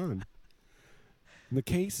going on? And the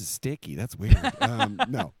case is sticky. That's weird.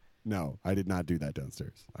 No, I did not do that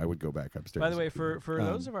downstairs. I would go back upstairs. By the way, for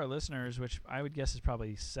those of our listeners, which I would guess is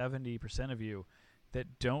probably 70% of you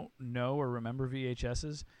that don't know or remember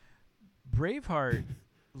VHSs, Braveheart,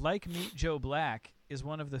 like Meet Joe Black, is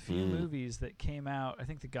one of the few movies that came out. I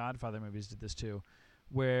think the Godfather movies did this too,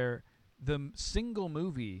 where the single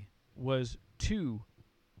movie was 2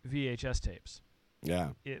 VHS tapes. yeah,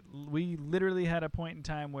 We literally had a point in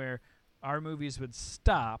time where our movies would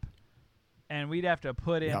stop and we'd have to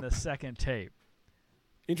put in the second tape.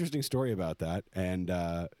 interesting story about that, and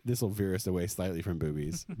this will veer us away slightly from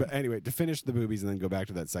boobies. But anyway, to finish the boobies and then go back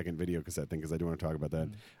to that second video cassette thing, because I do want to talk about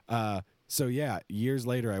that. So yeah, years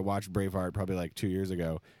later, I watched Braveheart probably like 2 years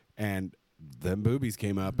ago, and the boobies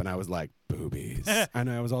came up, and I was like, boobies. And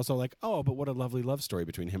I was also like, oh, but what a lovely love story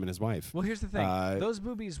between him and his wife. Well, here's the thing. Those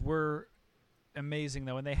boobies were amazing,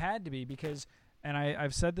 though, and they had to be because, and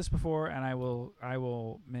I've said this before, and I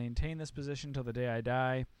will maintain this position till the day I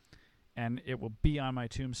die, and it will be on my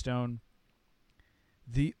tombstone.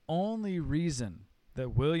 The only reason that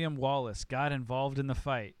William Wallace got involved in the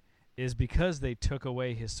fight is because they took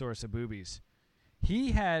away his source of boobies.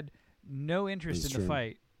 He had no interest in the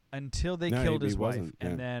fight until they killed his wife,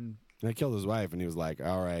 and then they killed his wife, and he was like,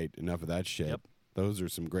 all right, enough of that shit. Yep. Those are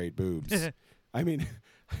some great boobs. I mean,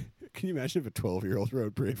 can you imagine if a 12-year-old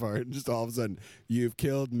wrote Braveheart and just all of a sudden, you've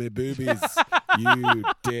killed me boobies, you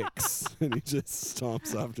dicks. And he just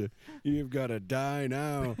stomps off to, you've got to die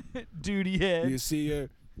now. duty head. You see her,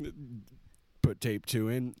 put tape 2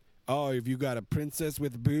 in. Oh, if you got a princess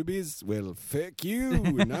with boobies, well, fuck you,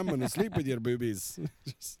 and I'm going to sleep with your boobies.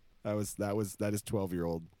 That is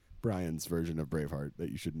 12-year-old Brian's version of Braveheart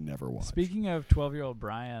that you should never watch. Speaking of 12-year-old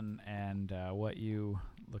Brian and what you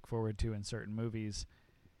look forward to in certain movies,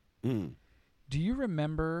 do you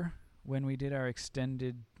remember when we did our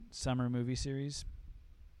extended summer movie series?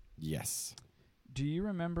 Yes. Do you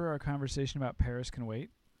remember our conversation about Paris Can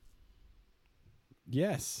Wait?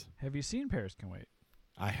 Yes. Have you seen Paris Can Wait?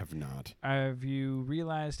 I have not. Have you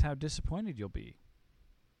realized how disappointed you'll be?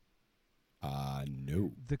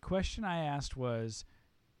 No. The question I asked was,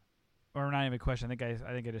 or not even a question, I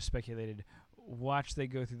think I just speculated, watch they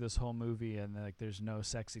go through this whole movie and like there's no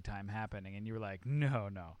sexy time happening, and you were like, no,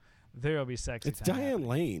 there'll be sexy it's time Diane happening.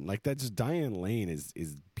 Lane. Like that's just Diane Lane is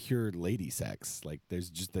pure lady sex. Like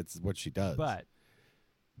that's what she does. But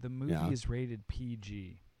the movie is rated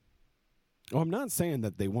PG. Oh, I'm not saying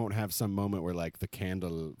that they won't have some moment where like the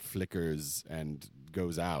candle flickers and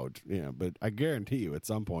goes out, but I guarantee you at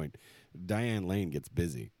some point Diane Lane gets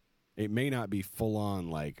busy. It may not be full on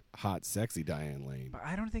like hot sexy Diane Lane. But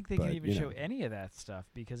I don't think they can even show any of that stuff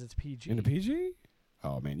because it's PG. In a PG?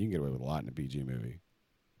 Oh man, you can get away with a lot in a PG movie.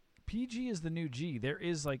 PG is the new G. There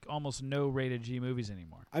is like almost no rated G movies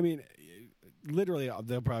anymore. I mean, literally,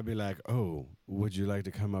 they'll probably be like, "Oh, would you like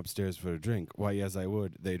to come upstairs for a drink?" Why, yes, I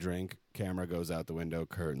would. They drink. Camera goes out the window.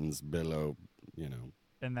 Curtains billow.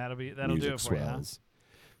 And that'll do music it for swells.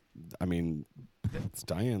 I mean, it's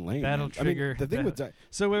Diane Lane. That'll man. trigger. I mean, the thing with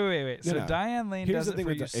so wait. So Diane Lane here's does the it thing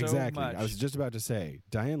for with you so exactly. much. I was just about to say,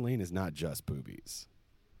 Diane Lane is not just boobies.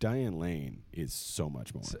 Diane Lane is so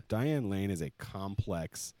much more. Diane Lane is a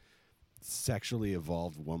complex, sexually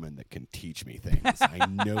evolved woman that can teach me things. I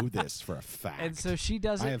know this for a fact. And so she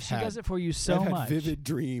does it. She does it for you so I've had much. vivid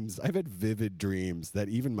dreams. I've had vivid dreams that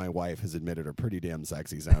even my wife has admitted are pretty damn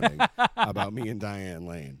sexy sounding about me and Diane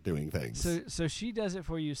Lane doing things. So she does it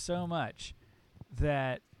for you so much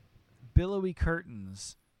that billowy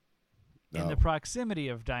curtains in the proximity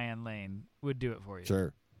of Diane Lane would do it for you.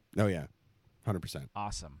 Sure. Oh yeah, 100%.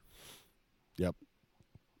 Awesome. Yep.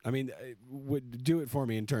 I mean, it would do it for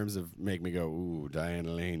me in terms of make me go, ooh,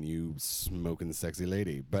 Diane Lane, you smoking sexy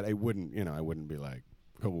lady. But I wouldn't be like,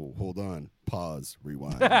 oh, hold on, pause,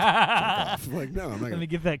 rewind, jerk off. Like, no, I'm not Let gonna, me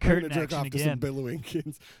give that I'm gonna curtain jerk action off to some again. billowing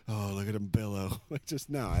kids. Oh, look at him billow. Like, just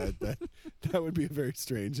no, that would be a very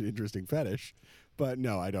strange and interesting fetish. But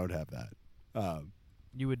no, I don't have that.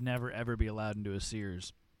 You would never ever be allowed into a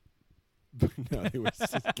Sears. No, it was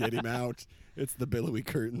just get him out. It's the billowy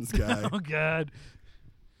curtains guy. Oh God.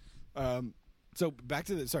 So back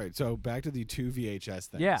to the two VHS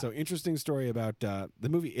thing. Yeah. So interesting story about the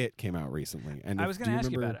movie It came out recently, and I was going to ask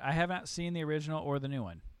you remember, about it. I haven't seen the original or the new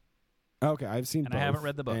one, Okay, I've seen and both. I haven't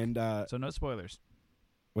read the book. And so no spoilers.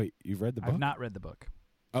 wait, you've read the book? I've not read the book.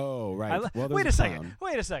 Oh, right. Well, Wait a there's second.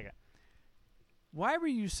 Wait a second. Why were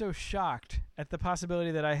you so shocked at the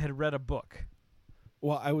possibility that I had read a book?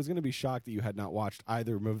 Well, I was going to be shocked that you had not watched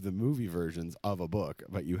either of the movie versions of a book,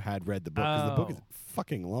 but you had read the book because the book is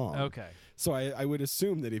fucking long. Okay. So I would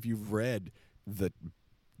assume that if you've read the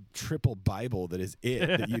triple Bible that is it,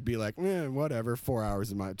 that you'd be like, whatever, 2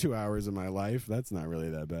 hours of my life. That's not really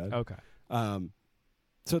that bad. Okay.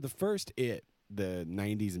 So the first It, the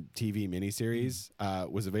 90s TV miniseries,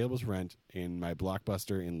 was available to rent in my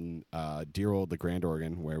Blockbuster in dear old LeGrand,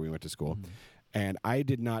 Oregon, where we went to school. Mm-hmm. And I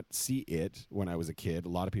did not see it when I was a kid. A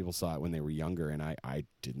lot of people saw it when they were younger, and I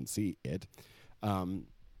didn't see it.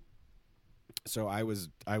 So I was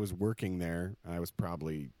working there. I was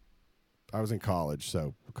in college,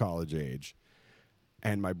 so college age.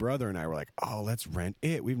 And my brother and I were like, oh, let's rent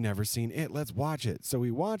it. We've never seen it. Let's watch it. So we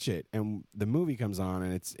watch it, and the movie comes on,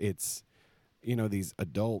 and it's these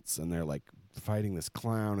adults, and they're like fighting this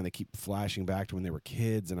clown, and they keep flashing back to when they were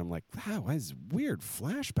kids. And I'm like, wow, why is weird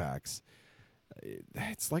flashbacks?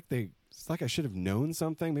 It's like I should have known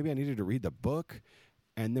something. Maybe I needed to read the book.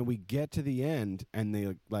 And then we get to the end, and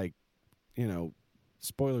they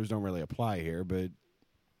spoilers don't really apply here, but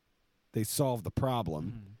they solve the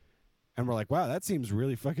problem. And we're like, wow, that seems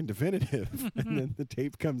really fucking definitive. And then the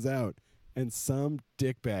tape comes out, and some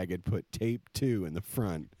dickbag had put tape 2 in the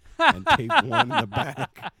front and tape 1 in the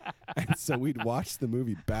back. And so we'd watch the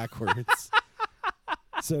movie backwards.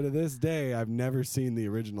 So to this day, I've never seen the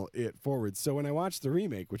original It forward. So when I watched the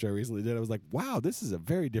remake, which I recently did, I was like, wow, this is a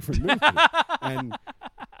very different movie. And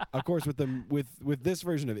of course, with this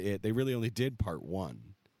version of It, they really only did part 1.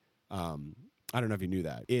 I don't know if you knew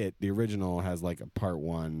that. It, the original, has like a part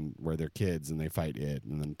 1 where they're kids and they fight it,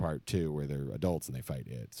 and then part 2 where they're adults and they fight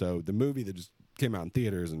it. So the movie that just came out in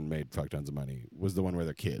theaters and made fuck tons of money was the one where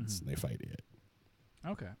they're kids and they fight it.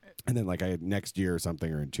 Okay. And then next year or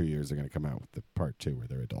something, or in 2 years, they're going to come out with the part 2 where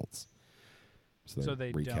they're adults. So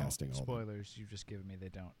they recasting don't, all spoilers you've just given me, they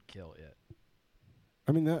don't kill It.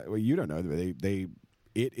 I mean, you don't know.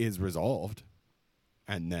 It is resolved.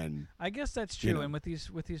 And then I guess that's true. And with these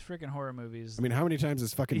freaking horror movies, I mean, how many times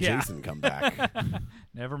has fucking Jason come back?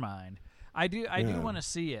 Never mind. I do want to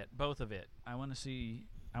see it, both of it. I want to see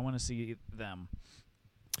them.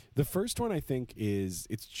 The first one, I think, it's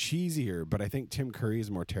cheesier, but I think Tim Curry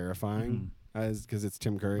is more terrifying because it's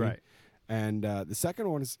Tim Curry. Right. And the second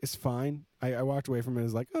one is fine. I walked away from it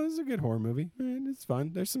as like, oh, this is a good horror movie. It's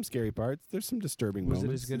fun. There's some scary parts. There's some disturbing moments.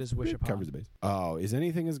 Was it as good as Wish Upon? Covers the base. Oh, is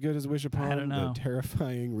anything as good as Wish Upon? I don't know. The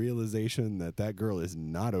terrifying realization that girl is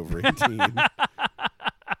not over 18.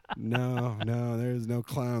 No, there's no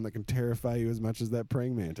clown that can terrify you as much as that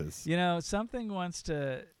praying mantis. Something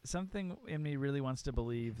in me really wants to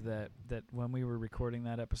believe that when we were recording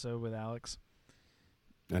that episode with Alex,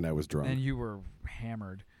 and I was drunk, and you were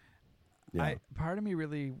hammered. Yeah. Part of me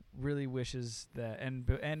really, really wishes that, and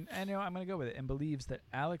I'm going to go with it, and believes that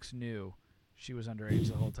Alex knew she was underage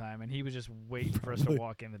the whole time, and he was just waiting for us to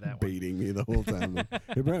walk into that baiting me the whole time. Like,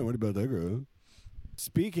 hey, Brian, what about that girl?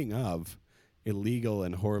 Speaking of illegal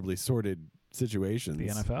and horribly sordid situations, the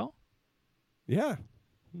NFL. Yeah,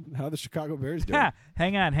 how the Chicago Bears doing?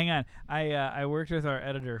 Hang on. I worked with our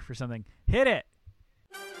editor for something. Hit it.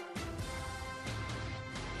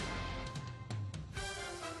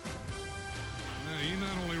 He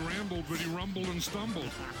not only rambled, but he rumbled and stumbled.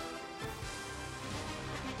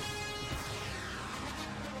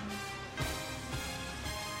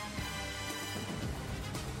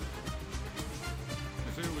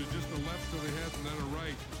 I say it was just a left to the head and then a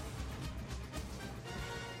right.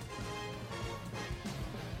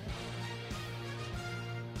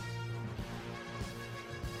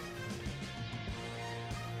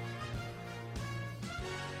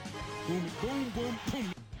 Boom, boom, boom,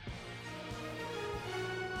 boom.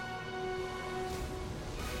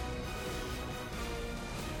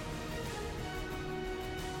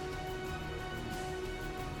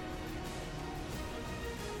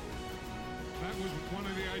 That was one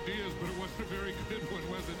of the ideas, but it wasn't a very good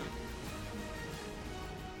one, was it?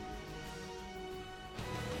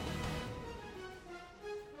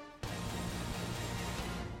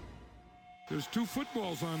 There's 2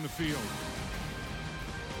 footballs on the field.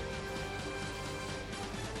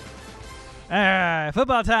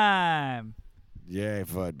 Football time. Yay,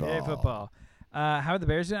 football. Yay, football. How are the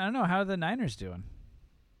Bears doing? I don't know. How are the Niners doing?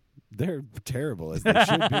 They're terrible, as they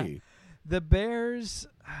should be. The Bears...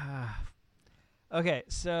 okay,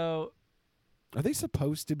 so... Are they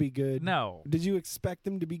supposed to be good? No. Did you expect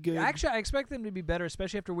them to be good? Actually, I expect them to be better,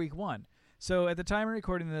 especially after week 1. So at the time of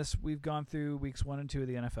recording this, we've gone through weeks 1 and 2 of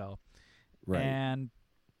the NFL. Right. And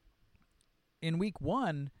in week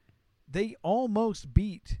 1, they almost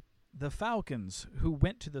beat the Falcons, who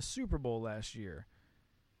went to the Super Bowl last year.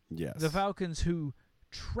 Yes. The Falcons, who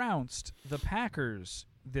trounced the Packers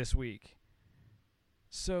this week.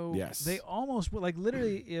 So Yes. they almost like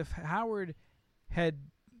literally if Howard had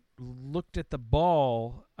looked at the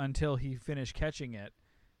ball until he finished catching it,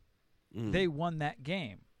 they won that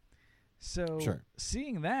game. So Sure.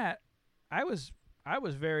 seeing that, I was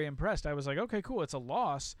very impressed. I was like, okay, cool, it's a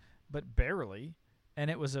loss, but barely,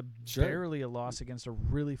 and it was barely a loss against a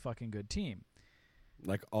really fucking good team.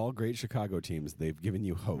 Like all great Chicago teams, they've given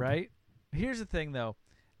you hope. Right? Here's the thing, though,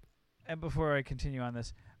 and before I continue on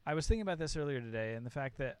this, I was thinking about this earlier today, and the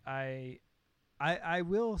fact that I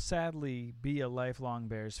will sadly be a lifelong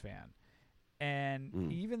Bears fan.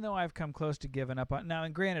 And even though I've come close to giving up on now,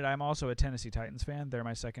 and granted, I'm also a Tennessee Titans fan. They're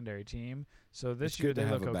my secondary team. So this It's year good they to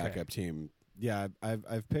have look a okay. backup team. Yeah,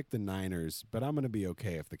 I've picked the Niners, but I'm going to be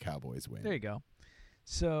okay if the Cowboys win. There you go.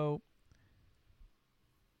 So,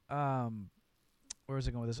 where was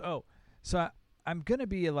I going with this? Oh, so I'm going to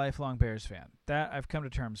be a lifelong Bears fan. That I've come to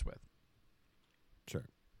terms with. Sure.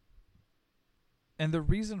 And the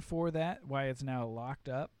reason for that, why it's now locked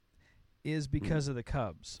up, is because of the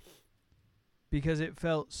Cubs. Because it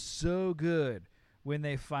felt so good when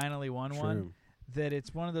they finally won one that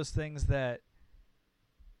it's one of those things that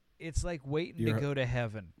it's like waiting to go to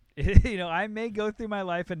heaven. I may go through my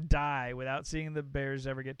life and die without seeing the Bears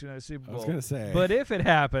ever get to another Super Bowl. I was going to say. But if it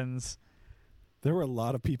happens, there were a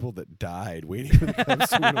lot of people that died waiting for the Cubs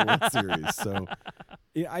to win a World Series. So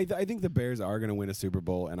yeah, I think the Bears are going to win a Super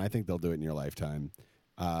Bowl, and I think they'll do it in your lifetime.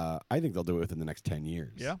 I think they'll do it within the next 10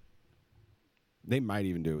 years. Yeah. They might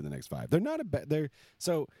even do it in the next 5. They're not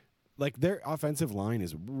their offensive line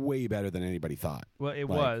is way better than anybody thought. Well, it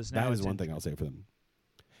was. Now That is it's one thing I'll say for them.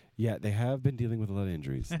 Yeah, they have been dealing with a lot of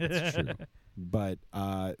injuries. That's true. But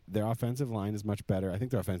their offensive line is much better. I think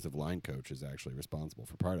their offensive line coach is actually responsible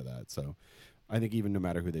for part of that. So I think even no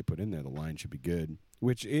matter who they put in there, the line should be good,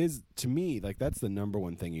 which is, to me, like that's the number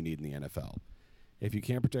one thing you need in the NFL. If you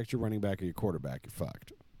can't protect your running back or your quarterback, you're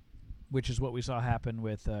fucked. Which is what we saw happen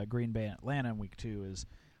with Green Bay and Atlanta in Week 2 is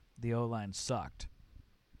the O-line sucked.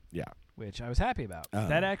 Yeah. Which I was happy about.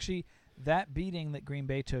 That beating that Green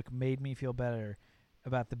Bay took made me feel better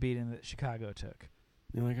about the beating that Chicago took.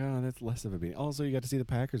 You're like, oh, that's less of a beating. Also, you got to see the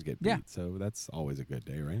Packers get beat, Yeah. so that's always a good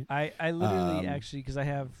day, right? I literally actually, because I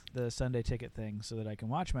have the Sunday ticket thing so that I can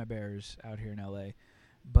watch my Bears out here in L.A.,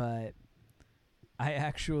 but I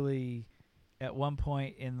actually, at one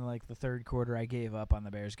point in like the third quarter, I gave up on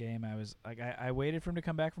the Bears game. I was like, I waited for him to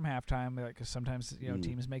come back from halftime because sometimes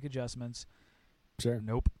teams make adjustments. Sure.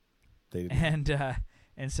 Nope. They didn't.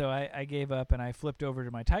 And so I gave up and I flipped over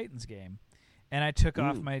to my Titans game, and I took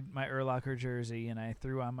off my Urlacher jersey and I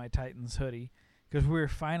threw on my Titans hoodie because we were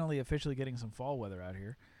finally officially getting some fall weather out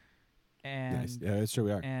here. And nice. Yeah, that's true.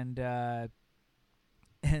 We are. And a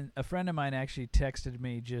friend of mine actually texted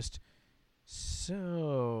me just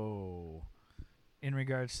so in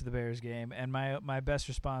regards to the Bears game, and my best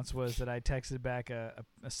response was that I texted back a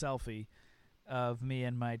selfie of me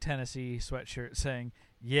in my Tennessee sweatshirt saying,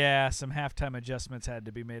 "Yeah, some halftime adjustments had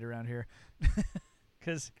to be made around here,"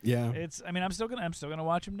 because it's. I mean, I'm still gonna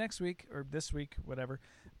watch them next week or this week, whatever.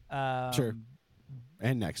 Sure.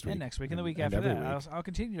 And next week. And the week after that, I'll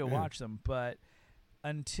continue to watch them, but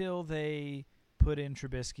until they put in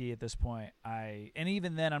Trubisky at this point, and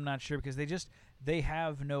even then I'm not sure because they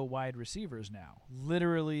have no wide receivers now.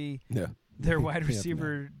 Literally, their wide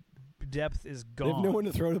receiver depth is gone. They have no one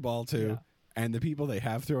to throw the ball to. Yeah. And the people they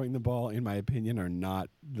have throwing the ball, in my opinion, are not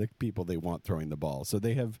the people they want throwing the ball. So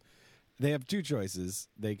they have two choices.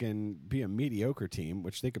 They can be a mediocre team,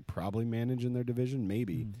 which they could probably manage in their division,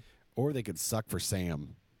 maybe, or they could suck for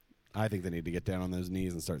Sam. I think they need to get down on those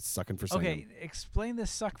knees and start sucking for Sam. Okay, explain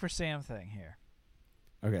this suck for Sam thing here.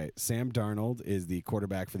 Okay, Sam Darnold is the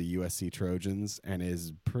quarterback for the USC Trojans and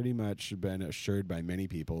has pretty much been assured by many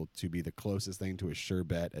people to be the closest thing to a sure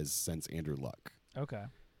bet since Andrew Luck. Okay.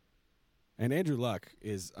 And Andrew Luck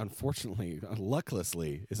is,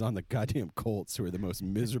 lucklessly, is on the goddamn Colts, who are the most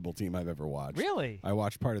miserable team I've ever watched. Really? I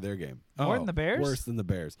watched part of their game. More than the Bears? Worse than the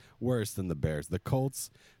Bears. Worse than the Bears. The Colts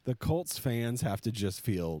fans have to just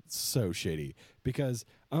feel so shitty because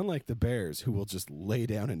unlike the Bears, who will just lay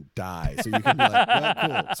down and die, so you can be like,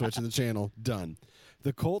 well, cool, switching the channel, done.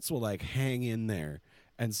 The Colts will like hang in there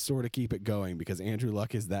and sort of keep it going because Andrew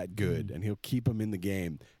Luck is that good, and he'll keep them in the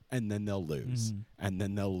game. And then they'll lose, and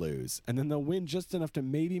then they'll lose, and then they'll win just enough to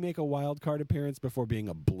maybe make a wild card appearance before being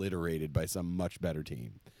obliterated by some much better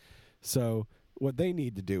team. So what they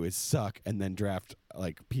need to do is suck and then draft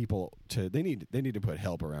like people to. They need to put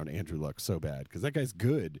help around Andrew Luck so bad because that guy's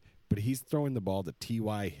good, but he's throwing the ball to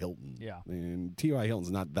T.Y. Hilton. Yeah, and T.Y.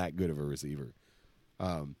 Hilton's not that good of a receiver.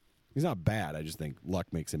 He's not bad. I just think Luck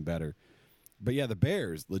makes him better. But yeah, the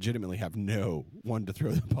Bears legitimately have no one to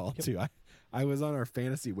throw the ball to. I was on our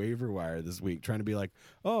fantasy waiver wire this week trying to be like,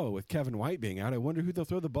 oh, with Kevin White being out, I wonder who they'll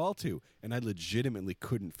throw the ball to. And I legitimately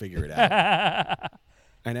couldn't figure it out.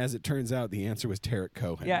 And as it turns out, the answer was Tarek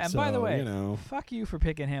Cohen. Yeah, and by the way, you know, fuck you for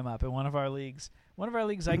picking him up in one of our leagues. One of our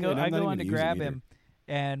leagues, I go And I'm not on to even grab using him,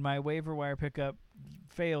 and my waiver wire pickup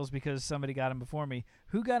fails because somebody got him before me.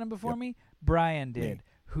 Who got him before me? Brian did. Me.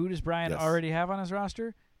 Who does Brian Yes. already have on his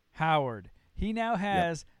roster? Howard. He now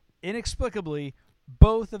has, inexplicably,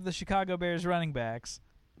 both of the Chicago Bears running backs.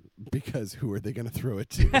 because who are they going to throw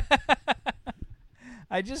it to?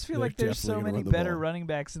 I just feel They're like there's so definitely gonna many run the better ball. running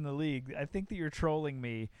backs in the league. I think that you're trolling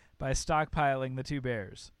me by stockpiling the two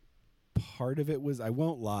Bears. Part of it was, I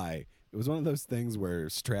won't lie, it was one of those things where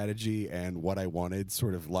strategy and what I wanted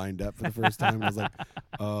sort of lined up for the first time. I was like,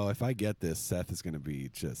 oh, if I get this, Seth is going to be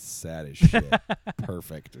just sad as shit.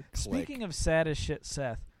 Perfect. Click. Speaking of sad as shit,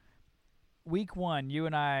 Seth, week 1, you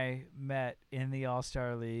and I met in the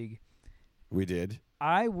All-Star League. We did.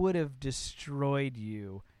 I would have destroyed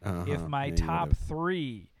you if my Yeah, you top would've.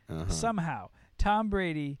 3 Uh-huh. somehow, Tom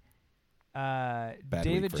Brady, Bad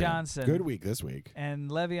David week for him. Johnson, Good week this week. and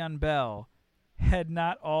Le'Veon Bell had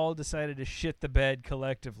not all decided to shit the bed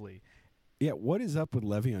collectively. Yeah, what is up with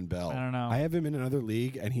Le'Veon Bell? I don't know. I have him in another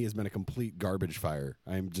league, and he has been a complete garbage fire.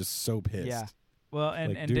 I'm just so pissed. Yeah. Well, and,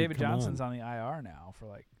 Like, and dude, David come Johnson's on. on the IR now for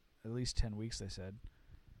like at least 10 weeks, they said.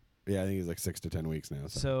 Yeah, I think he's like 6 to 10 weeks now.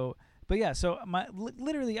 So, but yeah, so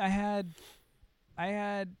literally I had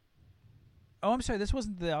oh, I'm sorry, this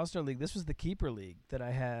wasn't the All-Star League. This was the Keeper League that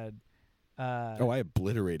I had. I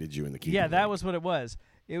obliterated you in the keeper. Yeah, that league. was what it was.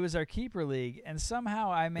 It was our Keeper League, and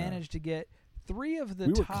somehow I managed to get 3 of the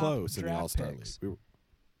we were top close in the draft All-Star picks. League.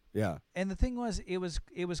 Yeah. And the thing was, it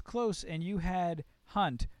was close, and you had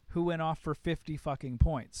Hunt, who went off for 50 fucking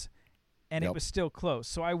points, and it Yep. was still close.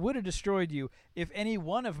 So I would have destroyed you if any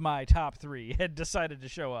one of my top 3 had decided to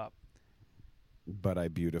show up. But I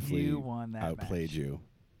beautifully You won that outplayed match. you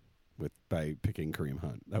by picking Kareem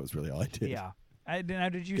Hunt. That was really all I did. Yeah. Now,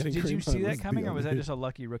 did you Getting Kareem see Hunt that was the coming, or was that only- just a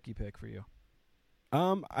lucky rookie pick for you?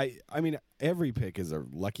 I mean, every pick is a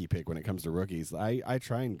lucky pick when it comes to rookies. I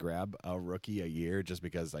try and grab a rookie a year just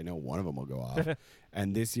because I know one of them will go off.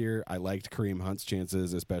 And this year, I liked Kareem Hunt's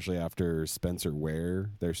chances, especially after Spencer Ware,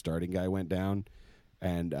 their starting guy, went down.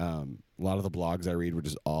 And a lot of the blogs I read were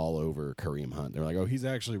just all over Kareem Hunt. They're like, oh, he's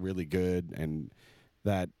actually really good. And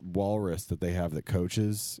that walrus that they have that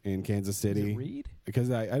coaches in Kansas Is City, it Reed? because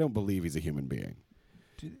I don't believe he's a human being.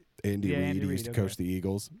 Andy Yeah, Reid Andy he Reid, used to okay. coach the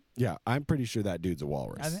Eagles. Yeah, I'm pretty sure that dude's a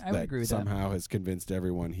walrus. I would agree with that. somehow has convinced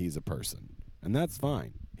everyone he's a person, and that's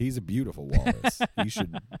fine. He's a beautiful walrus. He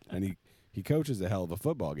should, and he coaches a hell of a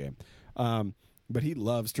football game. But he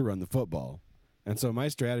loves to run the football, and so my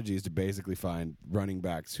strategy is to basically find running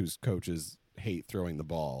backs whose coaches hate throwing the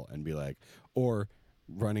ball, and be like, or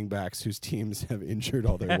running backs whose teams have injured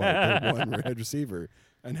all their one wide receiver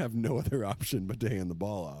and have no other option but to hand the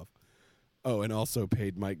ball off. Oh, and also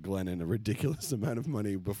paid Mike Glennon a ridiculous amount of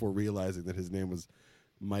money before realizing that his name was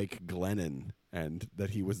Mike Glennon and that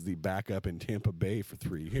he was the backup in Tampa Bay for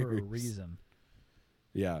 3 years. For a reason.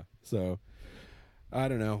 Yeah, so I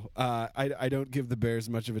don't know. I don't give the Bears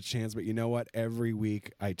much of a chance, but you know what? Every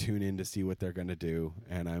week I tune in to see what they're going to do,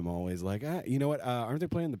 and I'm always like, you know what? Aren't they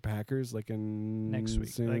playing the Packers like in Next week,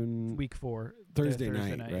 soon? like week 4. Thursday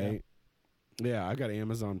night, yeah. right? Yeah, I got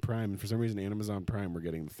Amazon Prime, and for some reason, Amazon Prime, we're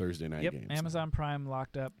getting the Thursday night Yep, games. Amazon Prime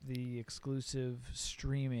locked up the exclusive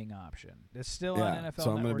streaming option. It's still Yeah, on NFL so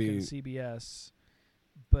I'm gonna Network and be- CBS,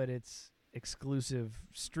 but it's exclusive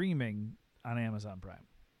streaming on Amazon Prime.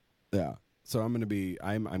 Yeah. So I'm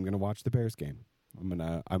gonna watch the Bears game. I'm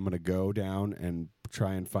gonna go down and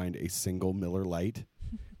try and find a single Miller Lite,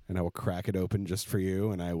 and I will crack it open just for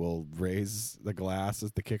you, and I will raise the glass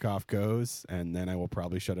as the kickoff goes, and then I will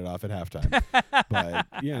probably shut it off at halftime. But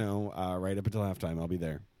right up until halftime, I'll be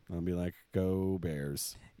there. I'll be like, "Go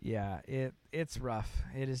Bears!" Yeah, it's rough.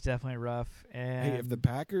 It is definitely rough. And Hey, if the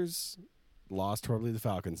Packers lost horribly to the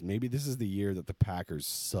Falcons, maybe this is the year that the Packers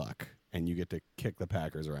suck, and you get to kick the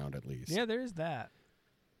Packers around at least. yeah, there is that.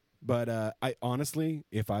 But I honestly,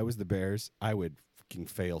 if I was the Bears, I would fucking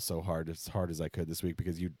fail so hard as I could this week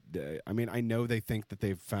because I know they think that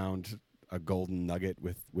they've found a golden nugget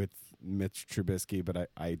with Mitch Trubisky, but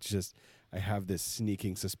I have this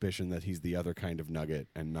sneaking suspicion that he's the other kind of nugget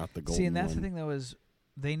and not the golden See, and that's one. the thing, though, is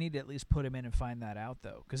they need to at least put him in and find that out,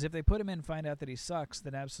 though. Because if they put him in and find out that he sucks,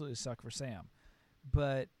 then absolutely suck for Sam.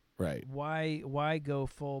 But Right. why go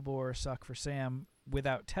full bore suck for Sam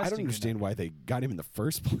without testing? I don't understand why they got him in the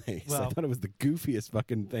first place. I Well- thought it was the goofiest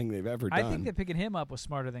fucking thing they've ever done. I think that picking him up was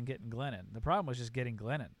smarter than getting Glennon. The problem was just getting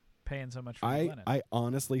Glennon. paying so much for Glennon. I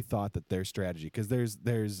honestly thought that their strategy, because there's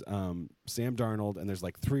Sam Darnold and there's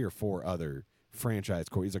like 3 or 4 other franchise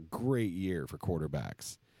quarterbacks. It's a great year for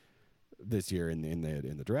quarterbacks this year in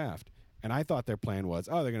the draft. And I thought their plan was,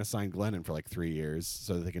 they're going to sign Glennon for like 3 years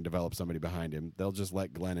so that they can develop somebody behind him. They'll just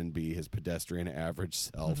let Glennon be his pedestrian average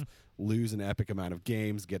self, lose an epic amount of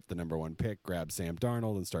games, get the number 1 pick, grab Sam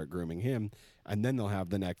Darnold and start grooming him. And then they'll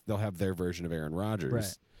have their version of Aaron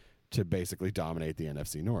Rodgers to basically dominate the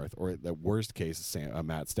NFC North, or the worst case,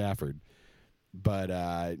 Matt Stafford.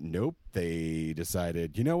 But nope, they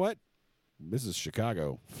decided, you know what? This is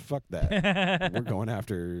Chicago. Fuck that. We're going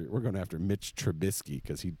after Mitch Trubisky,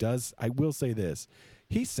 because he does. I will say this: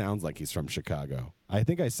 he sounds like he's from Chicago. I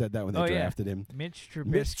think I said that when they drafted him. Mitch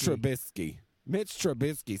Trubisky. Mitch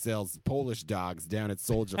Trubisky sells Polish dogs down at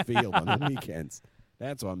Soldier Field on the weekends.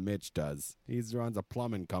 That's what Mitch does. He runs a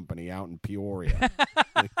plumbing company out in Peoria.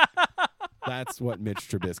 That's what Mitch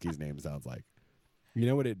Trubisky's name sounds like. You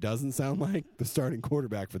know what it doesn't sound like? The starting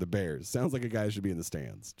quarterback for the Bears. Sounds like a guy who should be in the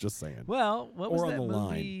stands. Just saying. Well, what was or that on the movie?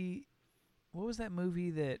 line. What was that movie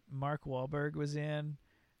that Mark Wahlberg was in?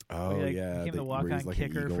 Oh, where he, yeah. became the walk-on like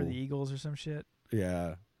kicker for the Eagles or some shit.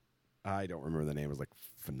 Yeah. I don't remember the name. It was like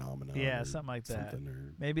Phenomenon. Yeah, something like that.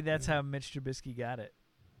 Or, maybe that's how Mitch Trubisky got it.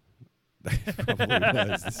 Probably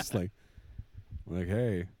was. It's just like,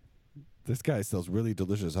 hey, this guy sells really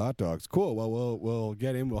delicious hot dogs. Cool. Well, we'll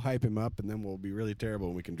get him. We'll hype him up, and then we'll be really terrible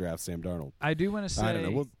when we can draft Sam Darnold. I do want to say, I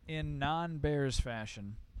don't know. in non-Bears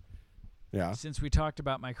fashion, yeah. since we talked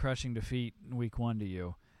about my crushing defeat in Week 1 to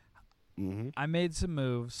you, I made some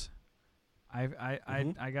moves.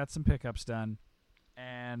 I got some pickups done,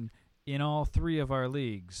 and in all 3 of our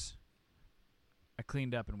leagues, I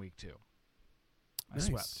cleaned up in Week 2. I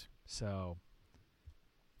swept. So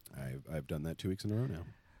I've done that 2 weeks in a row now.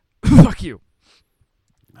 Fuck you.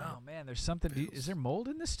 Oh man, there's something. Is there mold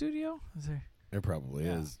in the studio? Is there? There probably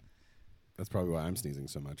is. That's probably why I'm sneezing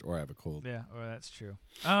so much, or I have a cold. Yeah, or that's true.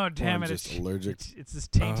 Oh damn it! Just allergic. It's this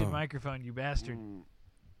tainted microphone, you bastard.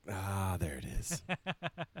 There it is.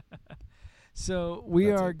 So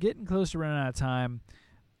we are getting close to running out of time.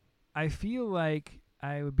 I feel like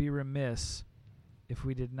I would be remiss if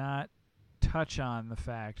we did not touch on the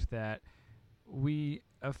fact that we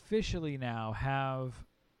officially now have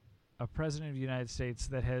a president of the United States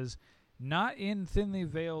that has, not in thinly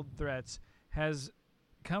veiled threats, has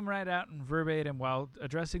come right out and verbatim while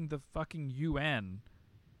addressing the fucking UN,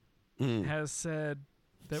 has said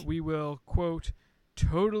that we will, quote,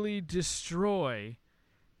 totally destroy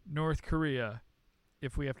North Korea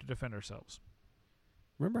if we have to defend ourselves.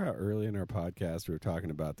 Remember how early in our podcast we were talking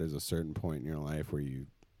about there's a certain point in your life where you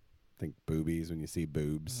think boobies when you see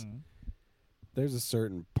boobs? There's a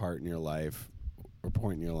certain part in your life or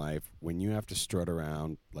point in your life when you have to strut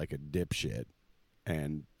around like a dipshit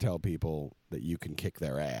and tell people that you can kick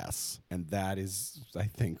their ass. And that is, I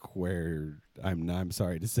think, where I'm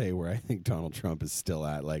sorry to say, where I think Donald Trump is still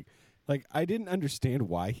at. Like I didn't understand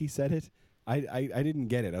why he said it. I didn't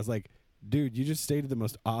get it. I was like, dude, you just stated the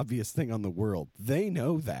most obvious thing on the world. They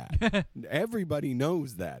know that. Everybody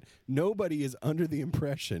knows that. Nobody is under the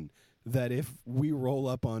impression that if we roll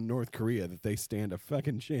up on North Korea that they stand a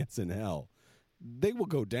fucking chance in hell. They will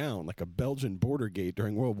go down like a Belgian border gate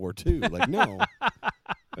during World War II. Like, no.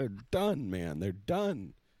 They're done, man. They're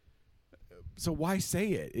done. So why say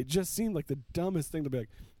it? It just seemed like the dumbest thing to be like,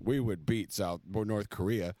 we would beat North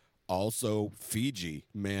Korea. Also, Fiji,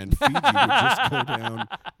 man. Fiji would just go down.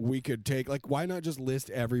 We could take, like, why not just list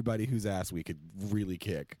everybody whose ass we could really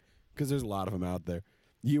kick? Because there's a lot of them out there.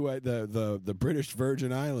 The British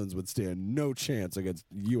Virgin Islands would stand no chance against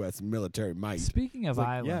U.S. military might. Speaking of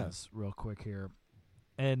islands, real quick here,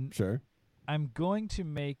 and sure, I'm going to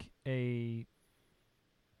make a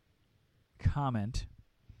comment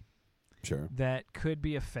that could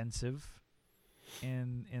be offensive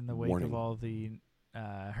in the wake of all the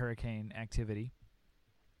hurricane activity.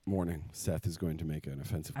 Warning, Seth is going to make an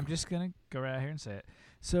offensive comment. I'm just going to go right out here and say it.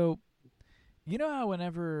 So, you know how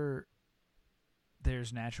whenever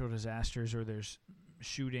there's natural disasters or there's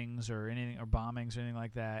shootings or anything or bombings or anything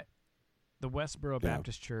like that, the Westboro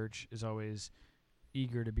Baptist Church is always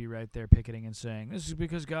eager to be right there picketing and saying, this is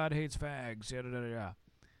because God hates fags, yada, yada, yada.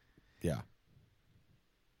 Yeah.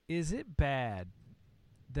 Is it bad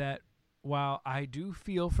that while I do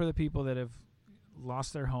feel for the people that have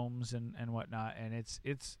lost their homes and whatnot, and it's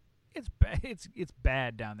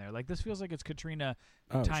bad down there. Like, this feels like it's Katrina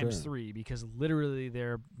times 3 because literally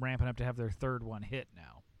they're ramping up to have their 3rd one hit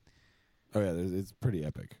now. Oh, yeah, it's pretty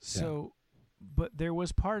epic. So, but there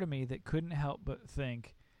was part of me that couldn't help but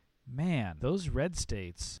think, man, those red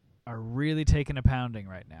states are really taking a pounding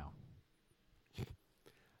right now.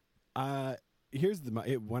 Here's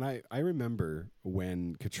when I remember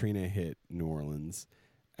when Katrina hit New Orleans,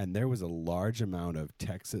 and there was a large amount of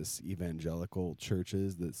Texas evangelical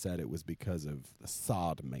churches that said it was because of the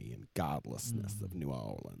sodomy and godlessness of New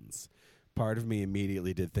Orleans. Part of me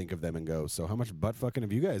immediately did think of them and go, so how much butt fucking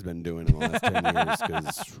have you guys been doing in the last 10 years?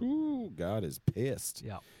 Because God is pissed.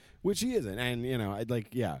 Yeah. Which he isn't. And,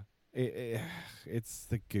 it's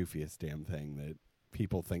the goofiest damn thing that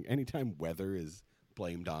people think. Anytime weather is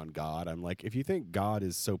blamed on God, I'm like, if you think God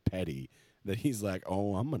is so petty that he's like,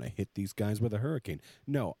 oh, I'm going to hit these guys with a hurricane.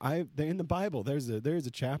 No, in the Bible, there's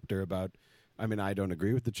a chapter about, I don't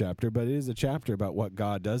agree with the chapter, but it is a chapter about what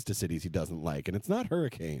God does to cities he doesn't like. And it's not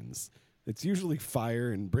hurricanes. It's usually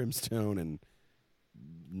fire and brimstone and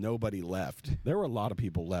nobody left. There were a lot of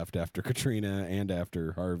people left after Katrina and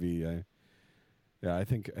after Harvey. I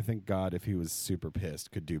think God, if he was super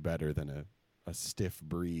pissed, could do better than a stiff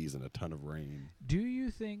breeze and a ton of rain. Do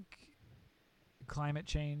you think climate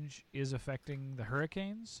change is affecting the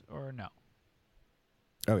hurricanes or no?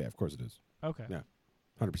 Oh, yeah, of course it is. Okay. Yeah,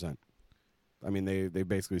 100%. They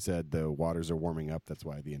basically said the waters are warming up. That's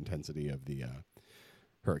why the intensity of the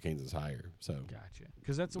hurricanes is higher. So Gotcha.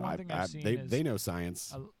 Because that's the one thing I've seen. They know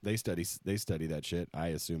science. They study that shit. I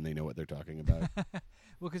assume they know what they're talking about.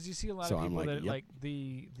 Well, because you see a lot of people that like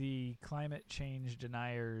the climate change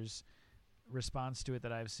deniers' response to it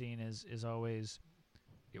that I've seen is always,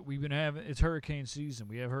 we've been having, it's hurricane season.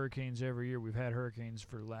 We have hurricanes every year. We've had hurricanes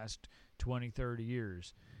for the last 20, 30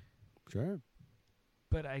 years. Sure.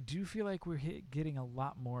 But I do feel like we're getting a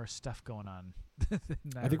lot more stuff going on.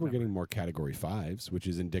 I think we're getting more Category 5s, which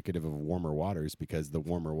is indicative of warmer waters, because the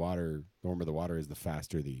warmer the water is, the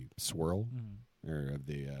faster the swirl, or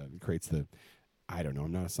the creates the. I don't know.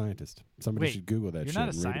 I'm not a scientist. Somebody should Google that shit and read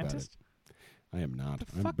about it. You're not a scientist? I am not. What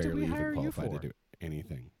the I'm fuck did barely we hire even you qualified for? to do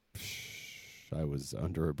anything. I was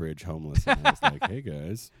under a bridge homeless, and I was like, hey,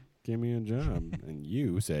 guys, give me a job. And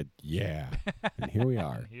you said, yeah. And here we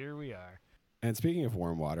are. Here we are. And speaking of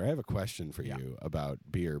warm water, I have a question for you about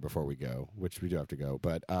beer before we go, which we do have to go.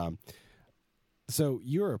 But so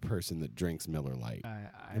you're a person that drinks Miller Lite.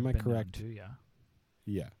 Am I correct? Too, yeah.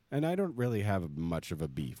 Yeah. And I don't really have much of a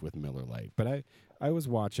beef with Miller Lite. But I was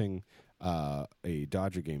watching a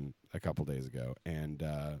Dodger game a couple days ago, and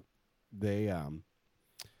they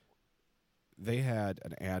had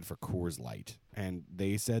an ad for Coors Light, and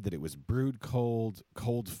they said that it was brewed cold,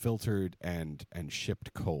 cold filtered, and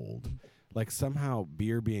shipped cold. Like somehow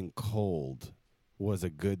beer being cold was a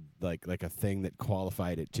good, like a thing that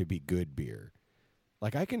qualified it to be good beer.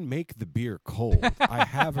 Like I can make the beer cold. I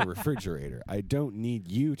have a refrigerator. I don't need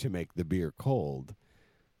you to make the beer cold.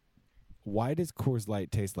 Why does Coors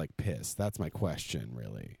Light taste like piss? That's my question,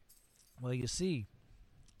 really. Well, you see,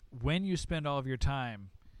 when you spend all of your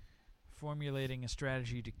time formulating a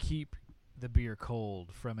strategy to keep the beer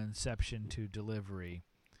cold from inception to delivery,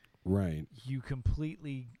 right, you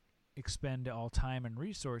completely expend all time and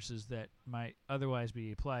resources that might otherwise be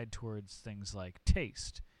applied towards things like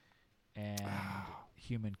taste and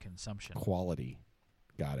human consumption. Quality.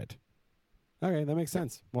 Got it. Okay, that makes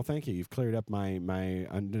sense. Well, thank you. You've cleared up my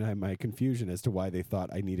confusion as to why they thought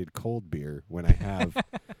I needed cold beer when I have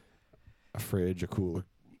a fridge, a cooler,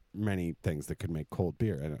 many things that could make cold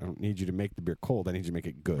beer. I don't need you to make the beer cold. I need you to make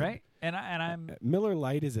it good. Right? And I'm Miller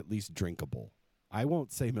Lite is at least drinkable. I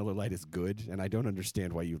won't say Miller Lite is good, and I don't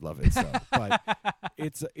understand why you love it so. But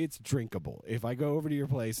it's drinkable. If I go over to your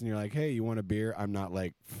place and you're like, hey, you want a beer? I'm not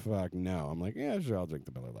like, fuck no. I'm like, yeah, sure, I'll drink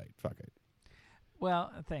the Miller Lite. Fuck it.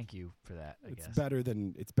 Well, thank you for that, I guess. It's better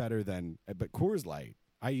than but Coors Light.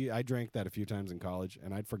 I drank that a few times in college,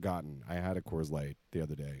 and I'd forgotten. I had a Coors Light the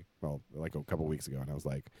other day, well, like a couple weeks ago, and I was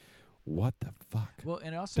like, what the fuck? Well,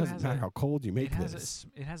 and it also doesn't matter how cold you make this.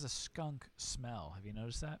 It has a skunk smell. Have you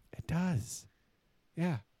noticed that? It does.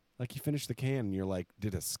 Yeah. Like you finish the can and you're like,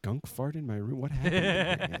 did a skunk fart in my room? What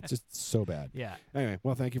happened? It's just so bad. Yeah. Anyway,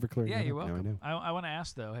 well, thank you for clearing that up. Yeah, you're welcome. Now I know. I want to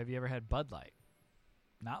ask, though, have you ever had Bud Light?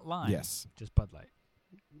 Not Lime. Yes. Just Bud Light.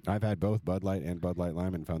 I've had both Bud Light and Bud Light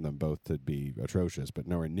Lime and found them both to be atrocious, but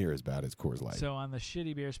nowhere near as bad as Coors Light. So on the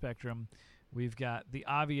shitty beer spectrum, we've got the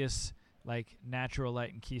obvious, like, Natural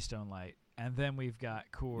Light and Keystone Light, and then we've got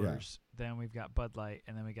Coors, then we've got Bud Light,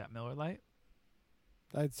 and then we got Miller Light.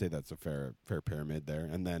 I'd say that's a fair pyramid there,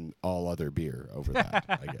 and then all other beer over that,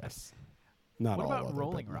 I guess. Not what all about other,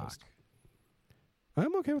 Rolling but Rock? most.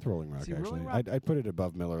 I'm okay with Rolling Rock, See, actually. Rolling Rock- I'd put it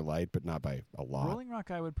above Miller Lite, but not by a lot. Rolling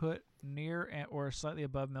Rock I would put near or slightly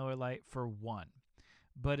above Miller Lite for one.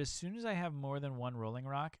 But as soon as I have more than one Rolling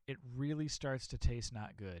Rock, it really starts to taste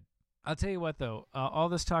not good. I'll tell you what, though. All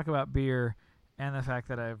this talk about beer and the fact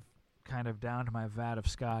that I've kind of downed my vat of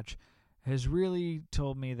scotch has really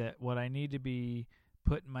told me that what I need to be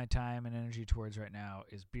putting my time and energy towards right now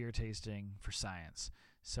is beer tasting for science.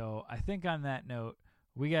 So I think on that note,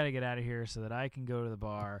 we got to get out of here so that I can go to the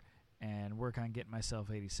bar and work on getting myself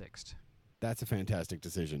 86th. That's a fantastic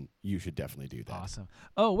decision. You should definitely do that. Awesome.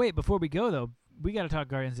 Oh, wait, before we go, though, we got to talk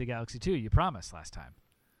Guardians of the Galaxy 2. You promised last time.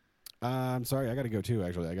 I'm sorry. I got to go, too,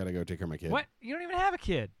 actually. I got to go take care of my kid. What? You don't even have a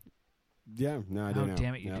kid. Yeah, no, I do Oh, now.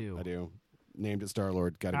 damn it, you Yep, do. I do. Named it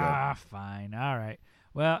Star-Lord. Got to go. Ah, fine. All right.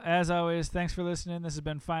 Well, as always, thanks for listening. This has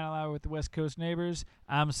been Final Hour with the West Coast Neighbors.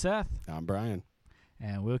 I'm Seth, I'm Brian.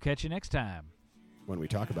 and we'll catch you next time. When we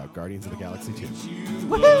talk about Guardians of the Galaxy 2.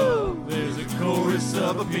 Woohoo! There's a chorus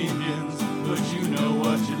of opinions, but you know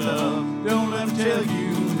what you love. Don't let them tell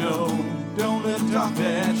you no. Don't let them talk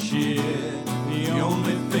that shit. The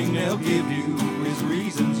only thing they'll give you is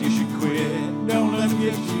reasons you should quit. Don't let them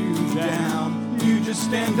get you down. You just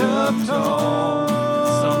stand up tall.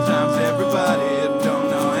 Sometimes everybody don't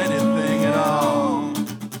know anything at all.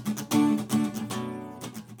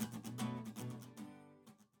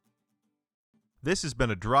 This has been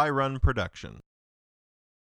a Dry Run production.